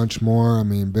 injured a bunch more.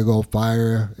 Big old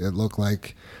fire. It looked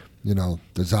like, the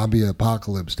zombie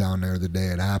apocalypse down there the day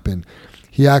it happened.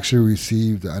 He actually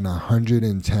received an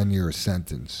 110-year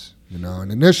sentence,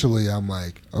 and initially I'm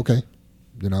like, okay.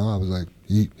 I was like,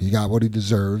 he got what he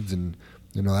deserved, and,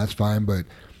 that's fine. But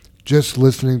just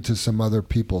listening to some other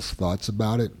people's thoughts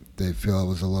about it, they feel it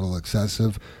was a little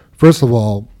excessive. First of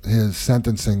all, his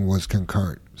sentencing was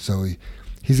concurrent. So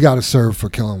he's got to serve for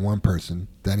killing one person.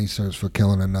 Then he serves for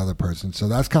killing another person. So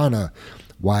that's kind of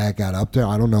why I got up there.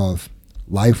 I don't know if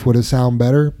life would have sounded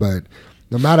better, but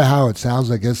no matter how it sounds,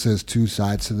 I guess there's 2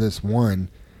 sides to this. One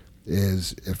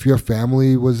is if your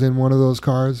family was in one of those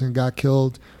cars and got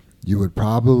killed, you would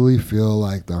probably feel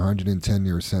like the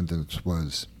 110-year sentence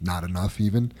was not enough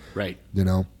even. Right.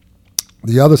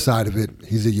 The other side of it,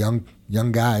 he's a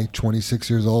young guy, 26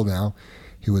 years old now.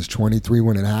 He was 23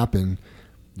 when it happened.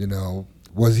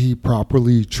 Was he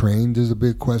properly trained is a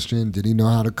big question. Did he know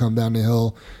how to come down the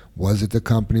hill? Was it the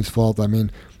company's fault?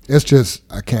 It's just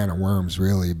a can of worms,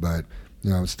 really. But,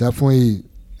 it's definitely,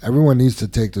 everyone needs to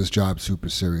take this job super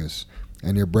serious.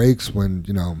 And your brakes, when,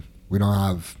 we don't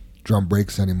have drum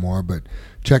brakes anymore, but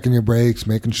checking your brakes,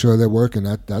 making sure they're working,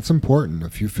 that's important.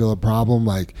 If you feel a problem,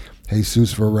 like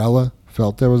Jesus Varela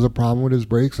felt there was a problem with his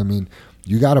brakes,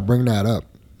 you got to bring that up.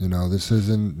 This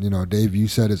isn't, Dave, you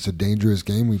said it's a dangerous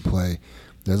game we play.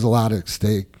 There's a lot at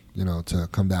stake, to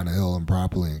come down a hill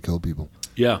improperly and kill people.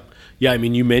 Yeah.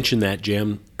 You mentioned that,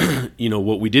 Jam.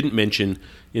 What we didn't mention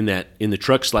in the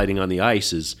truck sliding on the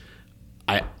ice is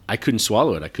I couldn't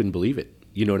swallow it. I couldn't believe it.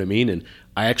 You know what I mean? And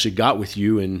I actually got with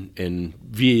you and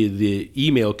via the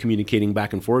email communicating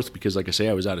back and forth, because like I say,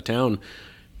 I was out of town.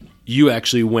 You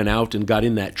actually went out and got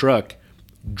in that truck,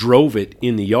 drove it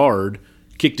in the yard,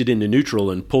 kicked it into neutral,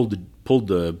 and pulled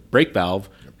the brake valve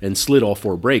and slid all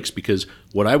 4 brakes, because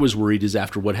what I was worried is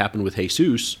after what happened with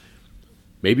Jesus,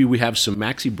 maybe we have some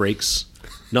maxi brakes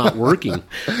not working.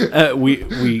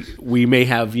 We may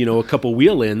have, a couple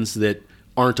wheel ends that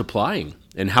aren't applying.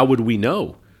 And how would we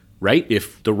know, right?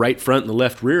 If the right front and the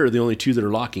left rear are the only 2 that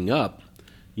are locking up,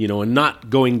 and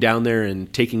not going down there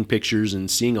and taking pictures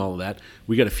and seeing all of that.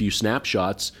 We got a few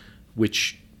snapshots,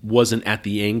 which wasn't at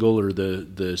the angle or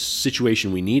the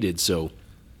situation we needed. So,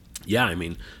 yeah,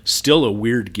 still a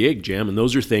weird gig, Jam. And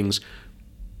those are things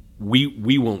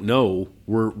we won't know.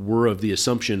 We're of the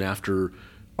assumption after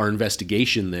our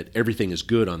investigation that everything is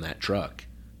good on that truck.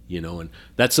 And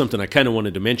that's something I kind of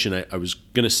wanted to mention. I was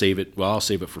going to save it. Well, I'll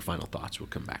save it for final thoughts. We'll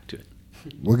come back to it.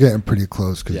 We're getting pretty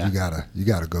close because you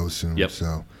gotta go soon. Yep.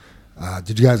 So,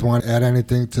 did you guys want to add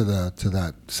anything to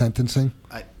that sentencing?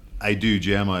 I do,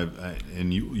 Jam.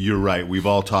 And you're right. We've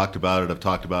all talked about it. I've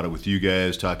talked about it with you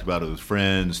guys. Talked about it with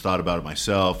friends. Thought about it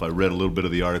myself. I read a little bit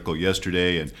of the article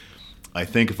yesterday, and I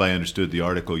think if I understood the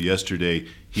article yesterday,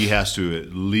 he has to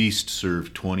at least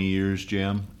serve 20 years,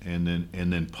 Jam, and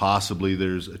then possibly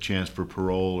there's a chance for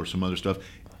parole or some other stuff,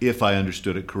 if I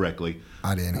understood it correctly.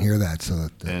 I didn't hear that. So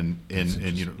and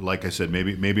like I said,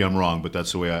 maybe I'm wrong, but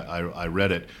that's the way I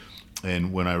read it.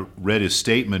 And when I read his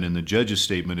statement, and the judge's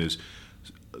statement is,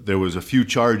 there was a few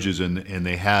charges, and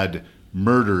they had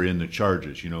murder in the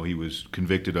charges. He was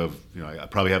convicted of, I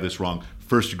probably have this wrong,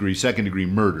 1st degree, 2nd degree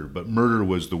murder, but murder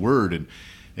was the word.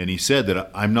 And he said that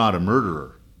I'm not a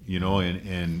murderer,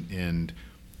 and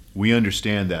we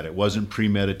understand that it wasn't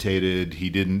premeditated. He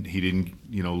didn't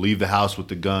leave the house with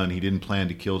the gun. He didn't plan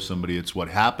to kill somebody. It's what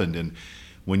happened. And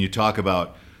when you talk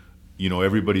about,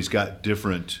 everybody's got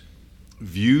different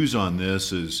views on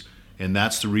this, and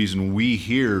that's the reason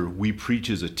we preach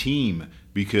as a team,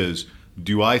 because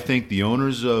do I think the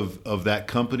owners of that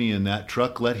company and that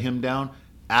truck let him down?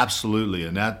 Absolutely.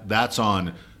 And that's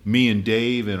on me and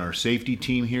Dave and our safety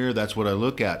team here, that's what I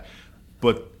look at.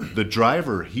 But the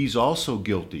driver, he's also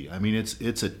guilty. I mean,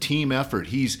 it's a team effort.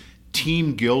 He's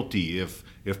team guilty if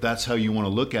that's how you want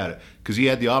to look at it, because he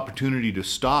had the opportunity to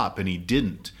stop and he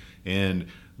didn't. And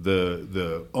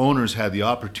the owners had the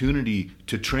opportunity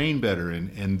to train better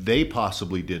and they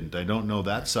possibly didn't. I don't know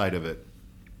that side of it.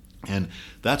 And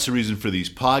that's the reason for these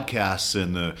podcasts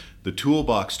and the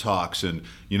toolbox talks and,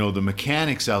 you know, the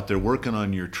mechanics out there working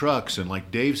on your trucks. And like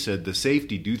Dave said, the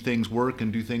safety, do things work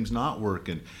and do things not work?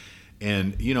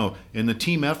 And you know, and the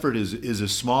team effort is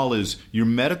as small as your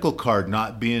medical card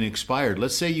not being expired.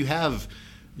 Let's say you have,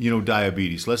 you know,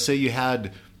 diabetes. Let's say you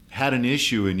had an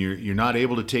issue and you're not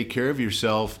able to take care of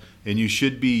yourself, and you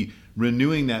should be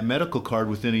renewing that medical card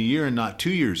within a year and not 2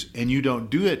 years, and you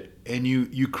don't do it, and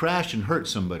you crash and hurt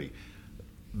somebody.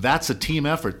 That's a team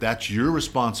effort. That's your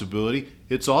responsibility.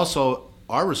 It's also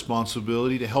our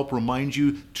responsibility to help remind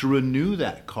you to renew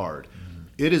that card.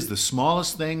 It is the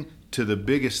smallest thing to the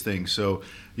biggest thing. So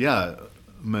yeah,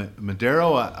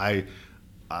 Madero,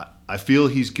 I feel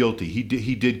he's guilty.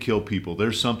 He did kill people.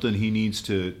 There's something he needs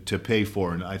to pay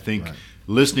for, and I think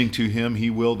listening to him, he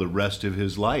will the rest of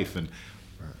his life. And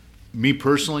me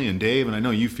personally, and Dave, and I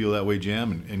know you feel that way,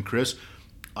 Jam, and Chris,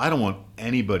 I don't want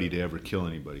anybody to ever kill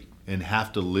anybody and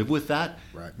have to live with that,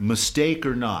 mistake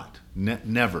or not.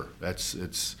 Never. It's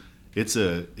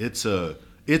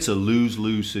a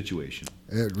lose-lose situation.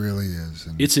 It really is.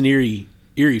 And it's an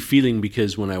eerie feeling,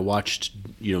 because when I watched,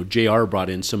 you know, JR brought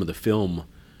in some of the film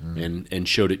and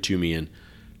showed it to me, and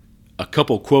a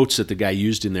couple quotes that the guy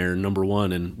used in there. Number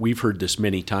one, and we've heard this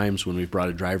many times when we've brought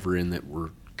a driver in that we're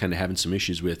kind of having some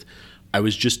issues with, I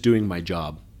was just doing my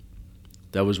job.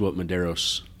 That was what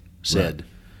Medeiros said. Right.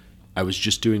 I was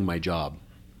just doing my job.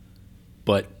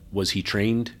 But was he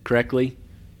trained correctly?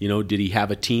 You know, did he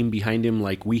have a team behind him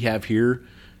like we have here?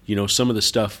 You know, some of the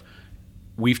stuff,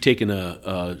 we've taken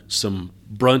some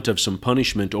brunt of some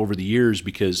punishment over the years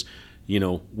because, you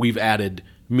know, we've added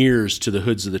mirrors to the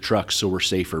hoods of the trucks so we're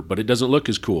safer. But it doesn't look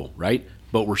as cool, right?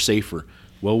 But we're safer.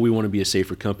 Well, we want to be a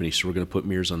safer company, so we're going to put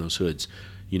mirrors on those hoods.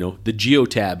 You know, the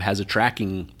Geotab has a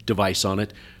tracking device on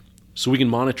it so we can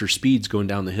monitor speeds going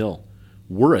down the hill.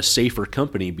 We're a safer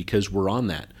company because we're on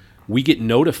that. We get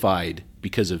notified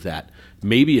because of that.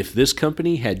 Maybe if this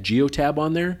company had Geotab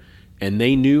on there and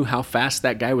they knew how fast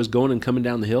that guy was going and coming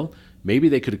down the hill, maybe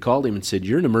they could have called him and said,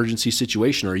 you're in an emergency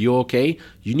situation. Are you okay?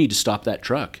 You need to stop that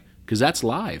truck, because that's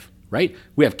live, right?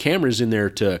 We have cameras in there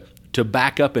to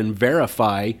back up and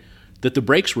verify that the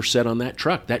brakes were set on that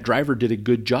truck. That driver did a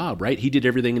good job, right? He did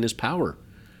everything in his power.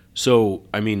 So,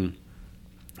 I mean,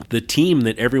 the team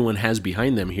that everyone has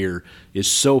behind them here is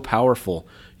so powerful.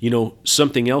 You know,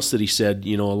 something else that he said,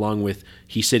 you know, along with,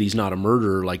 he said he's not a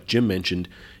murderer like Jim mentioned.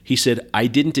 He said, I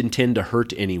didn't intend to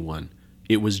hurt anyone.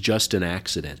 It was just an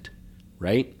accident,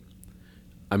 right?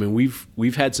 I mean,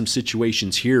 we've had some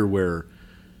situations here where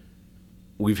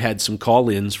we've had some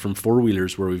call-ins from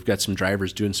four-wheelers where we've got some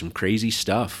drivers doing some crazy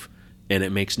stuff, and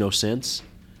it makes no sense,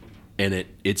 and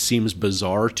it seems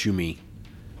bizarre to me,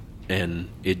 and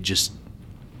it just,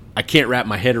 I can't wrap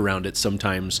my head around it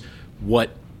sometimes,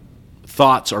 what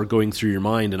thoughts are going through your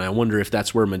mind. And I wonder if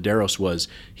that's where Medeiros was.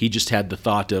 He just had the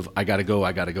thought of, I gotta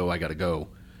go,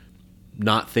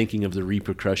 not thinking of the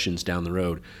repercussions down the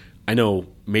road. I know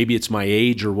maybe it's my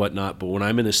age or whatnot, but when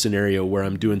I'm in a scenario where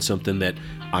I'm doing something that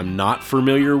I'm not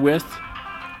familiar with,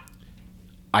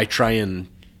 I try and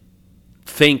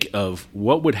think of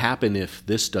what would happen if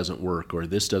this doesn't work or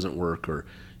this doesn't work, or,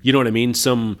 you know what I mean?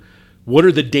 What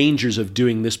are the dangers of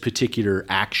doing this particular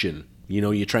action? You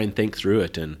know, you try and think through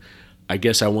it. And I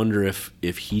guess I wonder if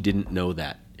he didn't know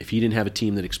that, if he didn't have a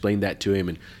team that explained that to him,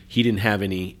 and he didn't have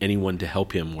anyone to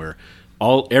help him, where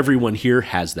everyone here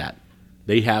has that.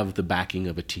 They have the backing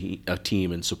of a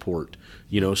team and support,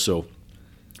 you know. So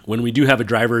when we do have a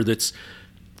driver that's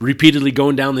repeatedly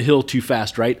going down the hill too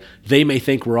fast, right, they may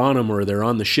think we're on them or they're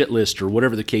on the shit list or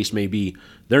whatever the case may be.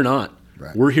 They're not.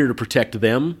 Right. We're here to protect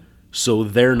them so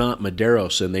they're not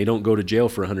Medeiros and they don't go to jail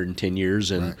for 110 years.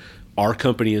 And right. Our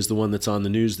company is the one that's on the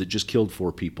news that just killed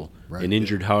 4 people and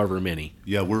injured however many.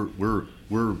 Yeah, we're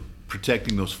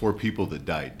protecting those 4 people that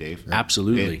died, Dave. Right.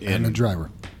 Absolutely. And the driver.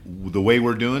 The way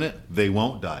we're doing it, they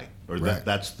won't die. Or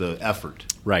that's the effort.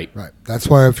 Right. That's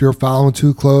why if you're following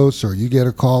too close or you get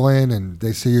a call in and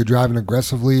they say you're driving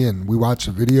aggressively and we watch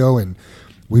the video and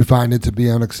we find it to be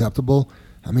unacceptable,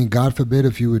 I mean, God forbid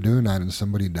if you were doing that and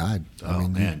somebody died. Oh, I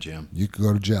mean, man, Jim. You could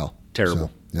go to jail. Terrible.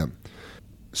 So, yep.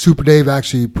 Super Dave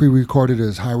actually pre-recorded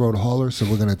his High Road Hauler, so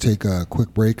we're going to take a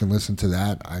quick break and listen to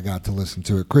that. I got to listen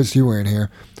to it. Chris, you were in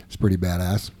here. It's pretty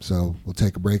badass. So we'll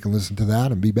take a break and listen to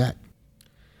that and be back.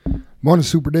 Morning,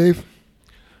 Super Dave.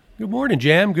 Good morning,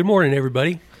 Jam. Good morning,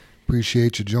 everybody.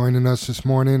 Appreciate you joining us this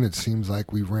morning. It seems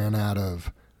like we ran out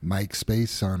of mic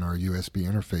space on our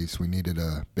USB interface. We needed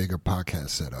a bigger podcast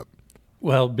setup.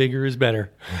 Well, bigger is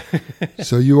better.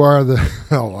 So you are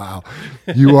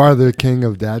you are the king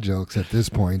of dad jokes at this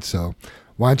point. So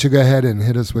why don't you go ahead and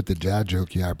hit us with the dad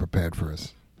joke you have prepared for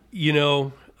us? You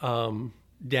know,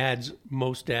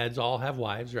 most dads all have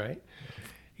wives, right?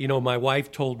 You know, my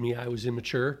wife told me I was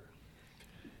immature.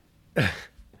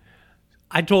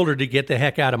 I told her to get the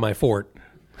heck out of my fort.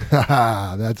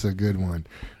 That's a good one.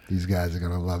 These guys are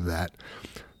going to love that.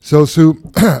 So,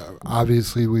 Sue,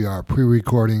 obviously we are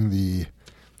pre-recording the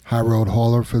High Road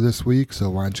Hauler for this week, so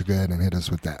why don't you go ahead and hit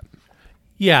us with that?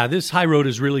 Yeah, this High Road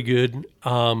is really good.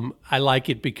 I like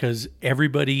it because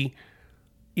everybody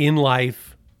in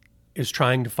life is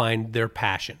trying to find their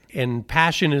passion. And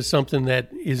passion is something that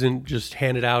isn't just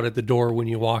handed out at the door when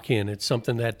you walk in. It's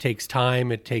something that takes time,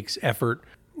 it takes effort.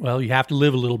 Well, you have to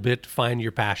live a little bit to find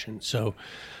your passion. So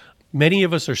many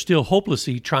of us are still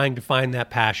hopelessly trying to find that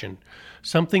passion,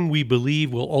 something we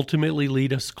believe will ultimately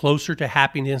lead us closer to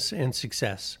happiness and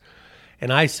success.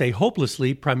 And I say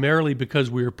hopelessly primarily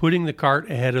because we are putting the cart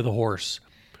ahead of the horse.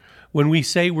 When we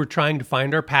say we're trying to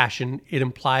find our passion, it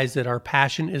implies that our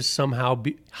passion is somehow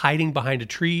hiding behind a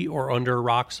tree or under a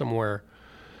rock somewhere.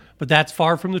 But that's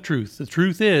far from the truth. The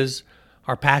truth is,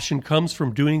 our passion comes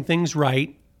from doing things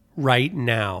right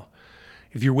now.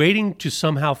 If you're waiting to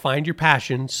somehow find your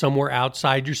passion somewhere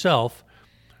outside yourself,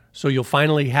 so you'll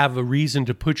finally have a reason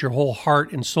to put your whole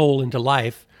heart and soul into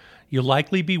life, you'll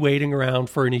likely be waiting around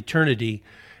for an eternity.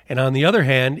 And on the other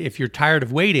hand, if you're tired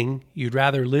of waiting, you'd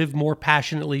rather live more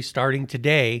passionately starting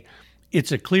today,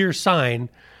 it's a clear sign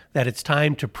that it's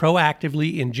time to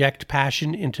proactively inject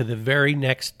passion into the very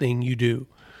next thing you do.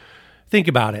 Think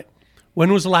about it.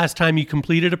 When was the last time you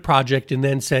completed a project and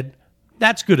then said,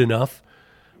 "That's good enough,"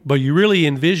 but you really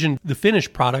envisioned the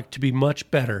finished product to be much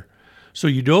better? So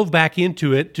you dove back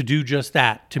into it to do just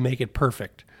that, to make it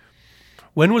perfect.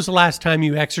 When was the last time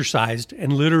you exercised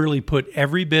and literally put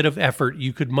every bit of effort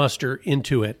you could muster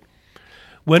into it?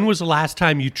 When was the last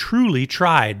time you truly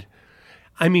tried?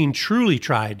 I mean truly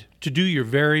tried to do your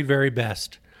very, very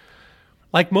best.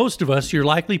 Like most of us, you're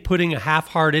likely putting a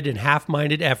half-hearted and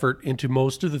half-minded effort into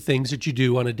most of the things that you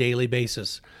do on a daily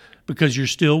basis because you're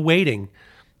still waiting.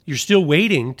 You're still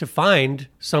waiting to find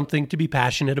something to be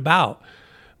passionate about.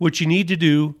 What you need to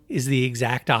do is the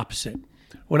exact opposite.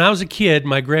 When I was a kid,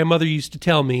 my grandmother used to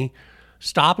tell me,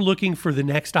 stop looking for the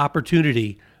next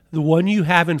opportunity. The one you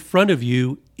have in front of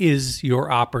you is your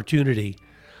opportunity.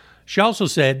 She also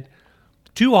said,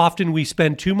 too often we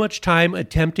spend too much time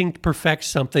attempting to perfect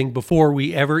something before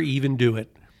we ever even do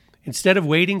it. Instead of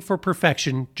waiting for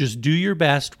perfection, just do your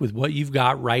best with what you've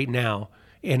got right now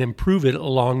and improve it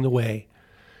along the way.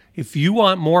 If you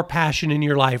want more passion in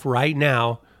your life right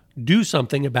now, do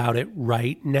something about it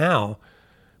right now.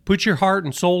 Put your heart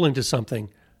and soul into something,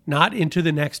 not into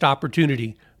the next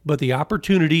opportunity, but the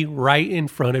opportunity right in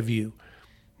front of you.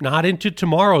 Not into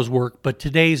tomorrow's work, but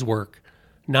today's work.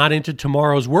 Not into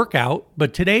tomorrow's workout,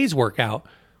 but today's workout.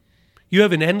 You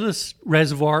have an endless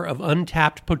reservoir of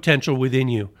untapped potential within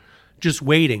you, just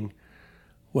waiting.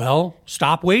 Well,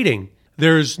 stop waiting.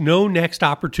 There's no next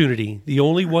opportunity, the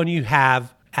only one you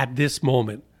have at this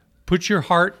moment. Put your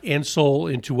heart and soul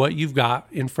into what you've got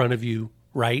in front of you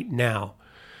right now.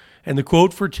 And the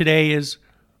quote for today is,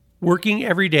 working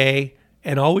every day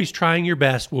and always trying your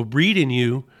best will breed in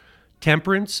you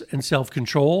temperance and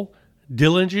self-control,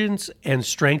 diligence and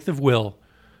strength of will,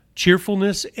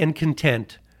 cheerfulness and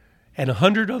content, and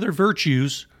 100 other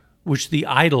virtues which the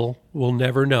idle will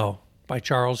never know, by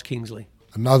Charles Kingsley.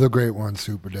 Another great one,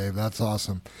 Super Dave. That's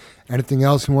awesome. Anything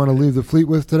else you want to leave the fleet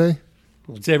with today?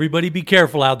 Let's everybody be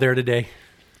careful out there today.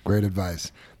 Great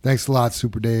advice. Thanks a lot,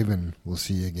 Super Dave, and we'll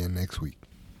see you again next week.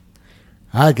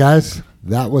 All right, guys.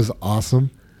 That was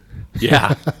awesome.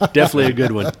 Yeah, definitely a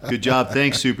good one. Good job.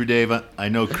 Thanks, Super Dave. I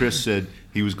know Chris said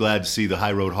he was glad to see the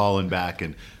High Road hauling back,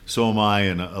 and so am I,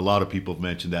 and a lot of people have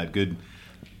mentioned that. Good.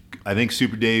 I think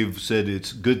Super Dave said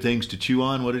it's good things to chew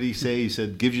on. What did he say? He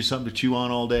said gives you something to chew on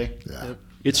all day. Yeah.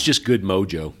 It's just good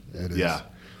mojo. It is. Yeah.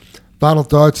 Final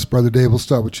thoughts, Brother Dave. We'll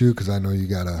start with you because I know you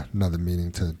got another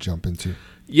meeting to jump into.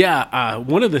 Yeah,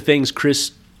 one of the things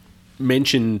Chris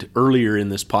mentioned earlier in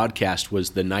this podcast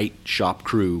was the night shop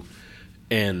crew,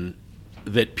 and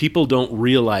that people don't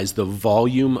realize the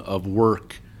volume of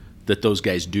work that those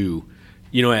guys do.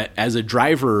 You know, as a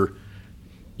driver,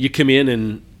 you come in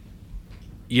and,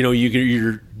 you know,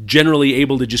 you're generally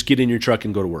able to just get in your truck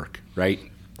and go to work, right?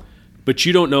 But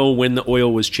you don't know when the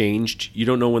oil was changed. You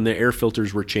don't know when the air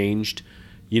filters were changed.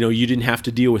 You didn't have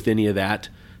to deal with any of that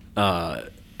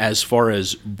as far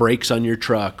as brakes on your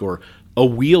truck or a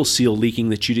wheel seal leaking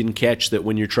that you didn't catch that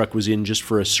when your truck was in just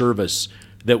for a service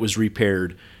that was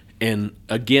repaired. And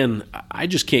again, I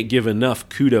just can't give enough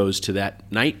kudos to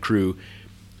that night crew.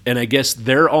 And I guess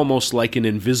they're almost like an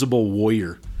invisible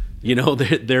warrior.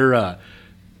 They're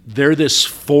this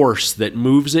force that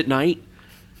moves at night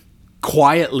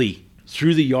quietly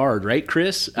through the yard, right,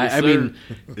 Chris? Yes, I mean,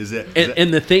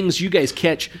 and the things you guys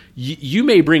catch, you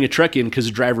may bring a truck in because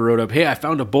the driver wrote up, hey, I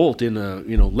found a bolt in a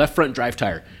left front drive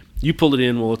tire. You pull it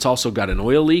in, well, it's also got an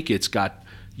oil leak. It's got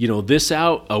this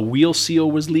out. A wheel seal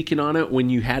was leaking on it when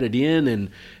you had it in, and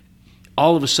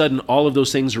all of a sudden, all of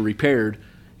those things are repaired.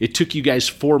 It took you guys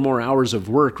 4 more hours of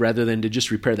work rather than to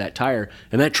just repair that tire,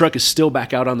 and that truck is still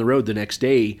back out on the road the next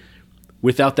day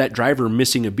without that driver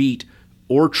missing a beat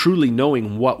or truly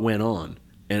knowing what went on.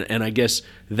 And I guess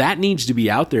that needs to be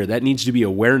out there. That needs to be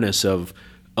awareness of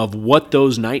what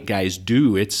those night guys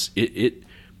do.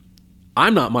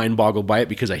 I'm not mind boggled by it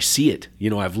because I see it.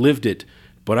 I've lived it,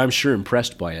 but I'm sure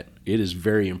impressed by it. It is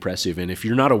very impressive. And if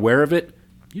you're not aware of it,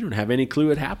 you don't have any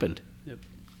clue it happened.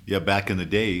 Yeah, back in the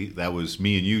day, that was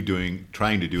me and you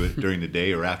trying to do it during the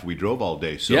day or after we drove all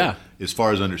day. So yeah. As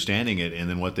far as understanding it and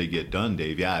then what they get done,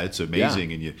 Dave, it's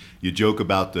amazing. Yeah. And you joke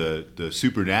about the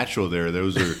supernatural there.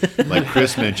 Those are, like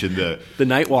Chris mentioned, the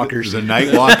night walkers. The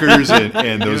night walkers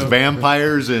and those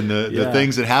vampires and the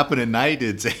things that happen at night.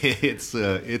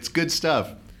 It's good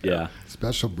stuff. Yeah.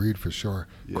 Special breed for sure.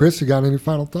 Yeah. Chris, you got any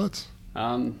final thoughts?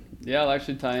 Yeah, I'll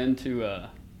actually tie into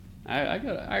I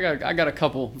got a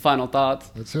couple final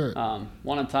thoughts. Let's hear it.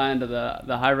 Want to tie into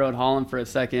the high road hauling for a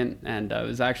second, and it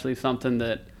was actually something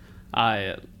that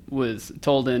I was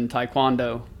told in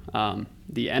Taekwondo.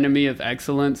 The enemy of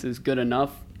excellence is good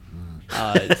enough.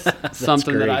 It's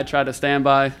something that I try to stand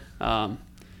by.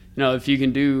 If you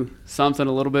can do something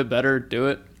a little bit better, do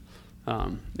it.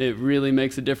 It really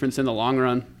makes a difference in the long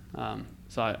run.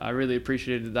 So I really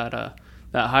appreciated that.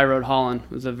 That high road hauling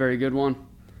was a very good one.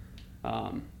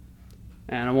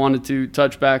 And I wanted to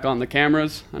touch back on the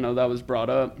cameras. I know that was brought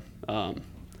up.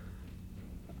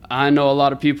 I know a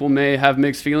lot of people may have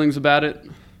mixed feelings about it.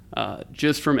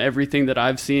 Just from everything that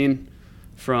I've seen,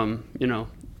 from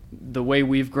the way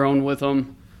we've grown with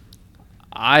them,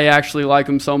 I actually like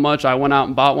them so much. I went out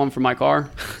and bought one for my car.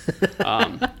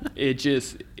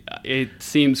 It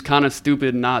seems kind of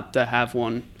stupid not to have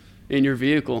one in your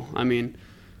vehicle. I mean,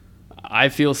 I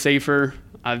feel safer.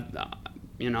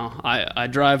 I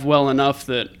drive well enough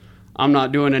that I'm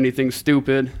not doing anything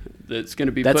stupid that's going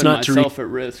to be putting myself at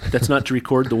risk. That's not to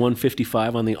record the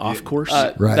 155 on the off course?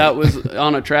 Right. That was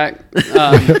on a track.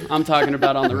 I'm talking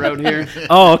about on the road here.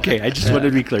 Oh, okay. I just wanted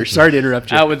to be clear. Sorry to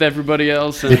interrupt you. Out with everybody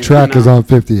else. The track is on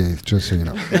 58th, just so you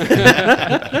know.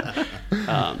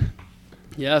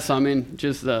 Yes, I mean,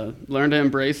 just learn to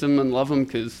embrace them and love them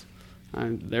because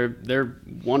they're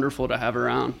wonderful to have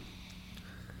around.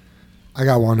 I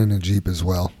got one in a Jeep as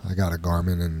well. I got a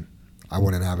Garmin, and I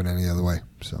wouldn't have it any other way.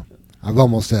 So I've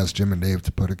almost asked Jim and Dave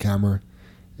to put a camera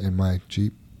in my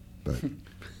Jeep, but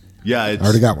I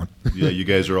already got one. Yeah, you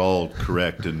guys are all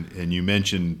correct. And you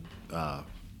mentioned,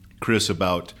 Chris,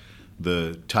 about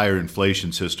the tire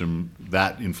inflation system,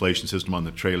 that inflation system on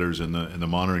the trailers and the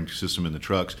monitoring system in the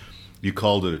trucks. You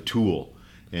called it a tool,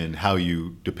 and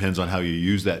depends on how you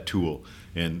use that tool.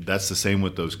 And that's the same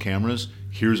with those cameras.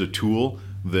 Here's a tool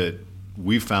that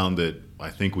we found that I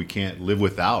think we can't live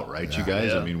without, right, you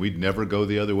guys? Yeah. I mean, we'd never go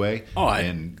the other way. Oh,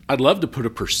 I'd love to put a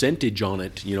percentage on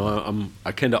it.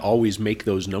 I kind of always make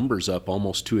those numbers up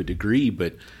almost to a degree,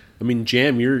 but I mean,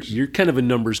 Jam, you're kind of a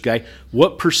numbers guy.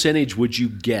 What percentage would you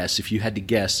guess, if you had to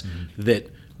guess,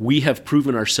 that we have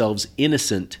proven ourselves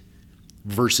innocent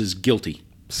versus guilty?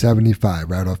 75,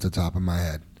 right off the top of my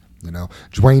head.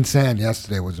 Dwayne Sand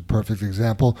yesterday was a perfect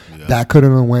example. Yeah. That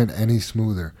couldn't have went any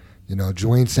smoother.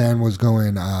 Dwayne Sand was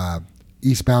going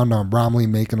eastbound on Bromley,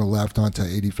 making a left onto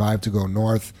 85 to go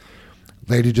north.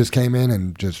 Lady just came in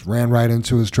and just ran right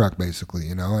into his truck, basically,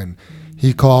 and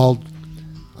he called.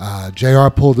 JR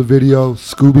pulled the video.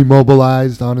 Scooby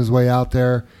mobilized on his way out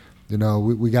there.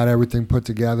 We got everything put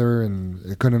together, and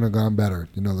it couldn't have gone better.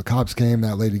 The cops came.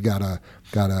 That lady got a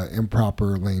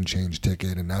improper lane change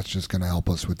ticket, and that's just going to help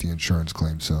us with the insurance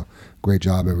claim. So great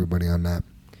job, everybody, on that.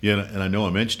 Yeah, and I know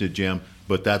I mentioned it, Jam,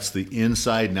 but that's the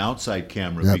inside and outside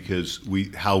camera. Yep. Because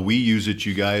how we use it,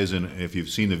 you guys, and if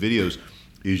you've seen the videos,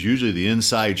 is usually the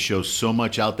inside shows so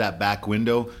much out that back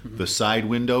window, the side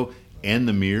window, and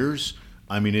the mirrors.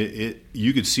 I mean,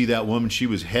 you could see that woman. She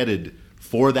was headed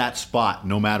for that spot,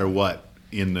 no matter what,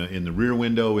 in the rear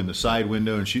window, in the side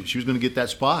window, and she was going to get that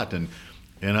spot. And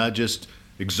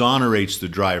exonerates the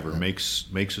driver, makes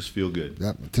us feel good.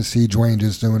 Yep. To see Dwayne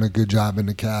just doing a good job in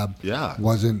the cab. Yeah.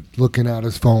 Wasn't looking at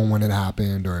his phone when it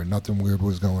happened or nothing weird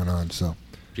was going on. So.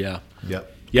 Yeah.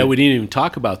 Yep. Yeah, we didn't even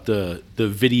talk about the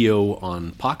video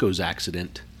on Paco's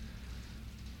accident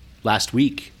last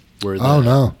week. Where Oh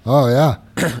no! Oh yeah.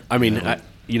 I mean, I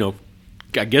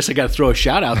guess I got to throw a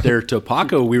shout out there to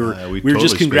Paco. We were we just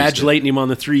totally congratulating him on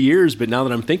the 3 years, but now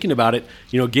that I'm thinking about it,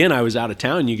 again, I was out of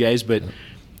town, you guys, but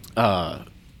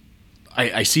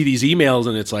I see these emails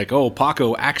and it's like, oh,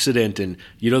 Paco accident, and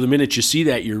the minute you see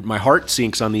that, my heart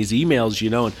sinks on these emails,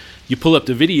 and you pull up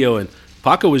the video and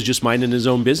Paco was just minding his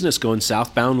own business, going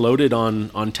southbound, loaded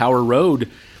on Tower Road.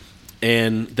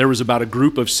 And there was about a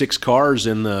group of 6 cars,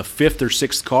 and the 5th or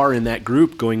 6th car in that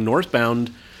group going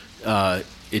northbound.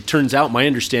 It turns out, my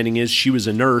understanding is, she was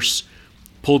a nurse,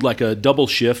 pulled like a double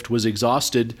shift, was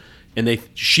exhausted, and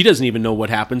she doesn't even know what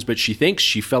happens, but she thinks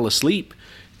she fell asleep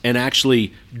and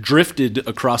actually drifted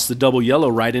across the double yellow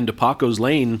right into Paco's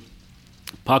lane.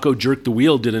 Paco jerked the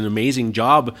wheel, did an amazing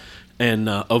job, and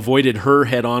avoided her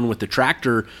head on with the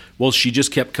tractor. Well, she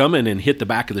just kept coming and hit the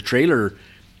back of the trailer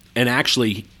and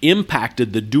actually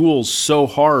impacted the duals so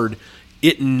hard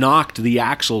it knocked the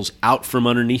axles out from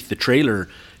underneath the trailer.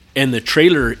 And the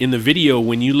trailer in the video,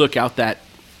 when you look out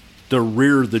the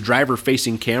rear, the driver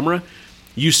facing camera,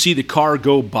 you see the car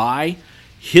go by,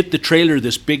 hit the trailer,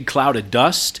 this big cloud of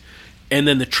dust, and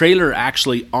then the trailer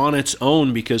actually on its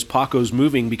own, because Paco's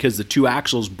moving, because the 2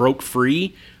 axles broke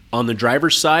free on the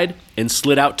driver's side and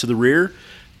slid out to the rear.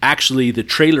 Actually, the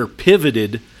trailer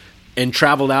pivoted and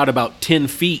traveled out about 10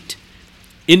 feet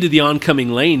into the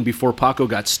oncoming lane before Paco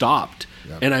got stopped.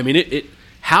 Yep. And I mean,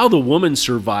 how the woman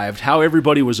survived, how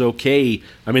everybody was okay.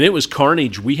 I mean, it was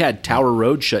carnage. We had Tower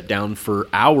Road shut down for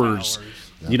hours.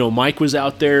 Yep. Mike was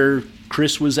out there,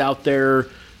 Chris was out there.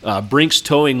 Brinks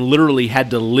Towing literally had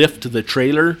to lift the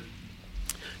trailer,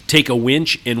 take a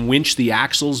winch and winch the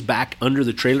axles back under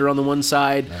the trailer on the one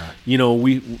side.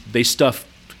 Yeah. They stuffed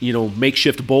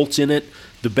makeshift bolts in it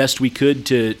the best we could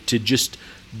to just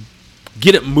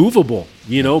get it movable.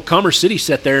 Commerce City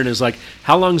sat there and is like,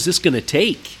 how long is this going to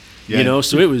take? Yeah.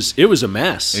 So it was a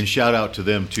mess. And shout out to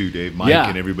them too, Dave. Mike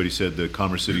and everybody said the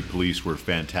Commerce City Police were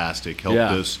fantastic. Helped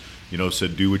us.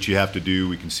 Said do what you have to do.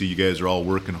 We can see you guys are all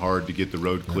working hard to get the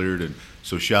road cleared, and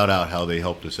so shout out how they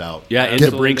helped us out. Yeah, and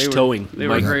the Brinks Towing. They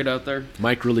were great out there.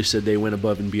 Mike really said they went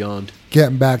above and beyond.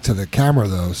 Getting back to the camera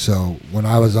though, so when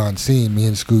I was on scene, me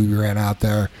and Scooby ran out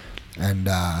there, and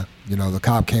the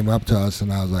cop came up to us,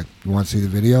 and I was like, "You want to see the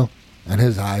video?" And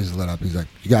his eyes lit up. He's like,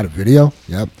 "You got a video?"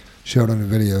 Yep. Showed him the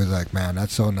video. He's like, "Man,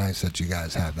 that's so nice that you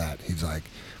guys have that." He's like,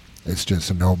 "It's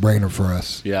just a no-brainer for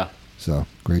us." Yeah. So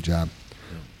great job.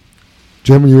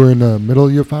 Jim, you were in the middle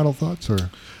of your final thoughts, or?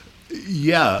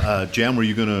 Yeah, Jam, were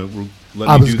you going to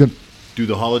let me do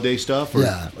the holiday stuff? Or?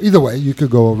 Yeah, either way, you could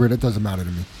go over it. It doesn't matter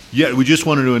to me. Yeah, we just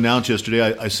wanted to announce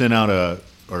yesterday, I sent out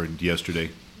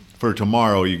yesterday, for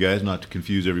tomorrow, you guys, not to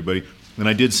confuse everybody, and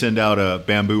I did send out a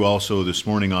bamboo also this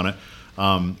morning on it.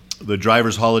 The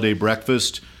driver's holiday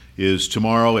breakfast is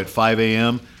tomorrow at 5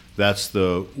 a.m. That's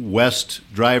the West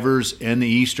drivers and the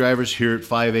East drivers here at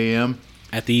 5 a.m.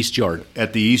 At the East Yard.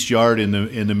 At the East Yard in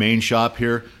the main shop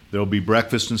here. There'll be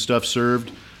breakfast and stuff served.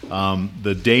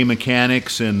 The day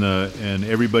mechanics and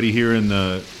everybody here in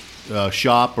the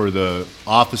shop or the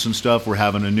office and stuff, we're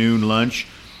having a noon lunch.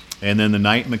 And then the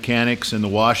night mechanics and the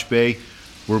wash bay,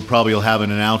 we'll probably have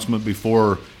an announcement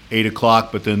before 8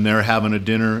 o'clock, but then they're having a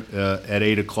dinner at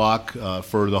 8 o'clock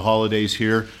for the holidays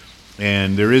here.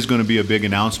 And there is going to be a big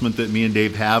announcement that me and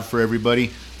Dave have for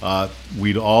everybody.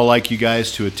 We'd all like you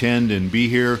guys to attend and be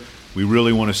here. We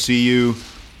really want to see you.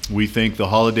 We think the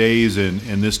holidays and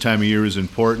this time of year is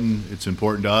important. It's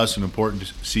important to us and important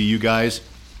to see you guys.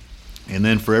 And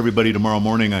then for everybody tomorrow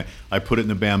morning, I put it in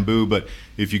the bamboo, but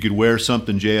if you could wear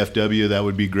something JFW, that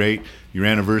would be great. Your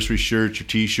anniversary shirts, your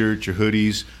T-shirts, your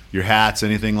hoodies, your hats,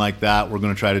 anything like that. We're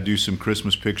going to try to do some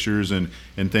Christmas pictures and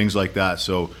things like that.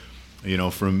 So,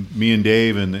 from me and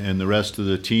Dave and the rest of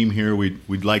the team here,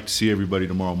 we'd like to see everybody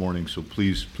tomorrow morning. So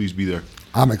please be there.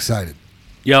 I'm excited.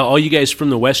 Yeah, all you guys from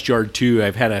the West Yard too.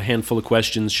 I've had a handful of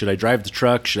questions. Should I drive the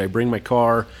truck? Should I bring my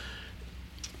car?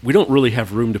 We don't really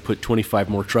have room to put 25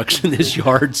 more trucks in this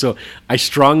yard, so I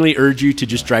strongly urge you to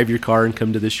just drive your car and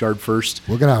come to this yard first.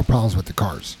 We're going to have problems with the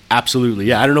cars. Absolutely,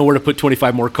 yeah. I don't know where to put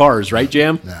 25 more cars, right,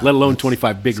 Jam? Yeah, let alone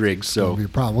 25 big rigs. So it'll be a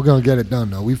problem. We're going to get it done,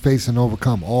 though. We face and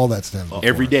overcome all that stands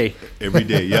every day. Every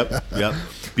day, yep.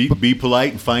 Be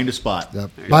polite and find a spot. Yep.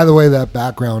 By the way, that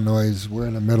background noise, we're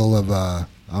in the middle of I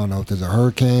don't know if there's a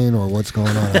hurricane or what's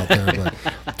going on out there,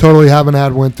 but totally haven't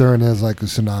had winter, and there's like a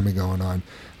tsunami going on.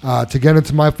 To get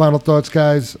into my final thoughts,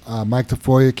 guys, Mike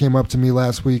Tafoya came up to me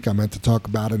last week. I meant to talk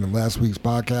about it in last week's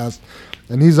podcast.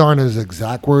 And these aren't his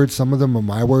exact words. Some of them are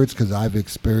my words because I've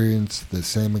experienced the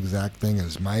same exact thing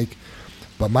as Mike.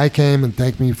 But Mike came and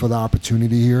thanked me for the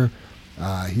opportunity here.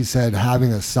 He said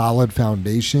having a solid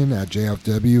foundation at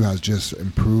JFW has just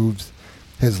improved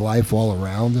his life all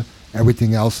around.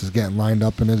 Everything else is getting lined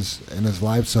up in his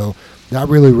life. So that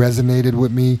really resonated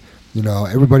with me. You know,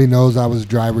 everybody knows I was a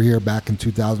driver here back in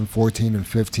 2014 and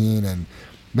 15. And,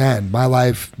 man, my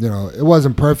life, you know, it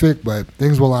wasn't perfect, but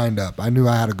things were lined up. I knew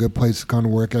I had a good place to come to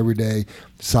work every day,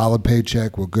 solid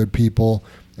paycheck with good people.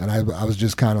 And I was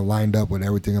just kind of lined up with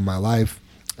everything in my life.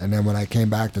 And then when I came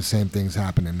back, the same thing's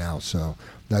happening now. So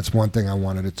that's one thing I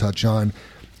wanted to touch on.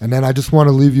 And then I just want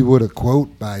to leave you with a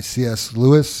quote by C.S.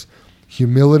 Lewis.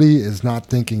 Humility is not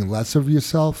thinking less of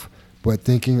yourself, but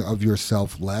thinking of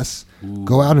yourself less. Ooh.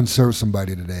 Go out and serve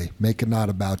somebody today. Make it not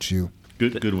about you.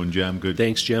 Good one, Jam. Good.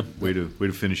 Thanks, Jam. Way to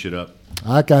finish it up.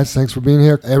 All right, guys. Thanks for being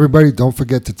here. Everybody, don't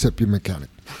forget to tip your mechanic.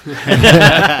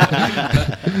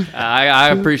 I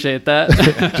appreciate that.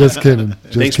 Just kidding.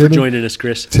 Thanks for joining us,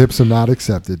 Chris. Tips are not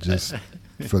accepted, just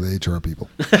for the HR people.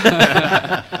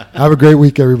 Have a great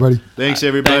week, everybody. Thanks,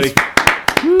 everybody.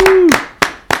 Thanks.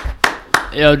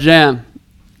 Yo, Jam,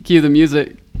 cue the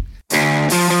music.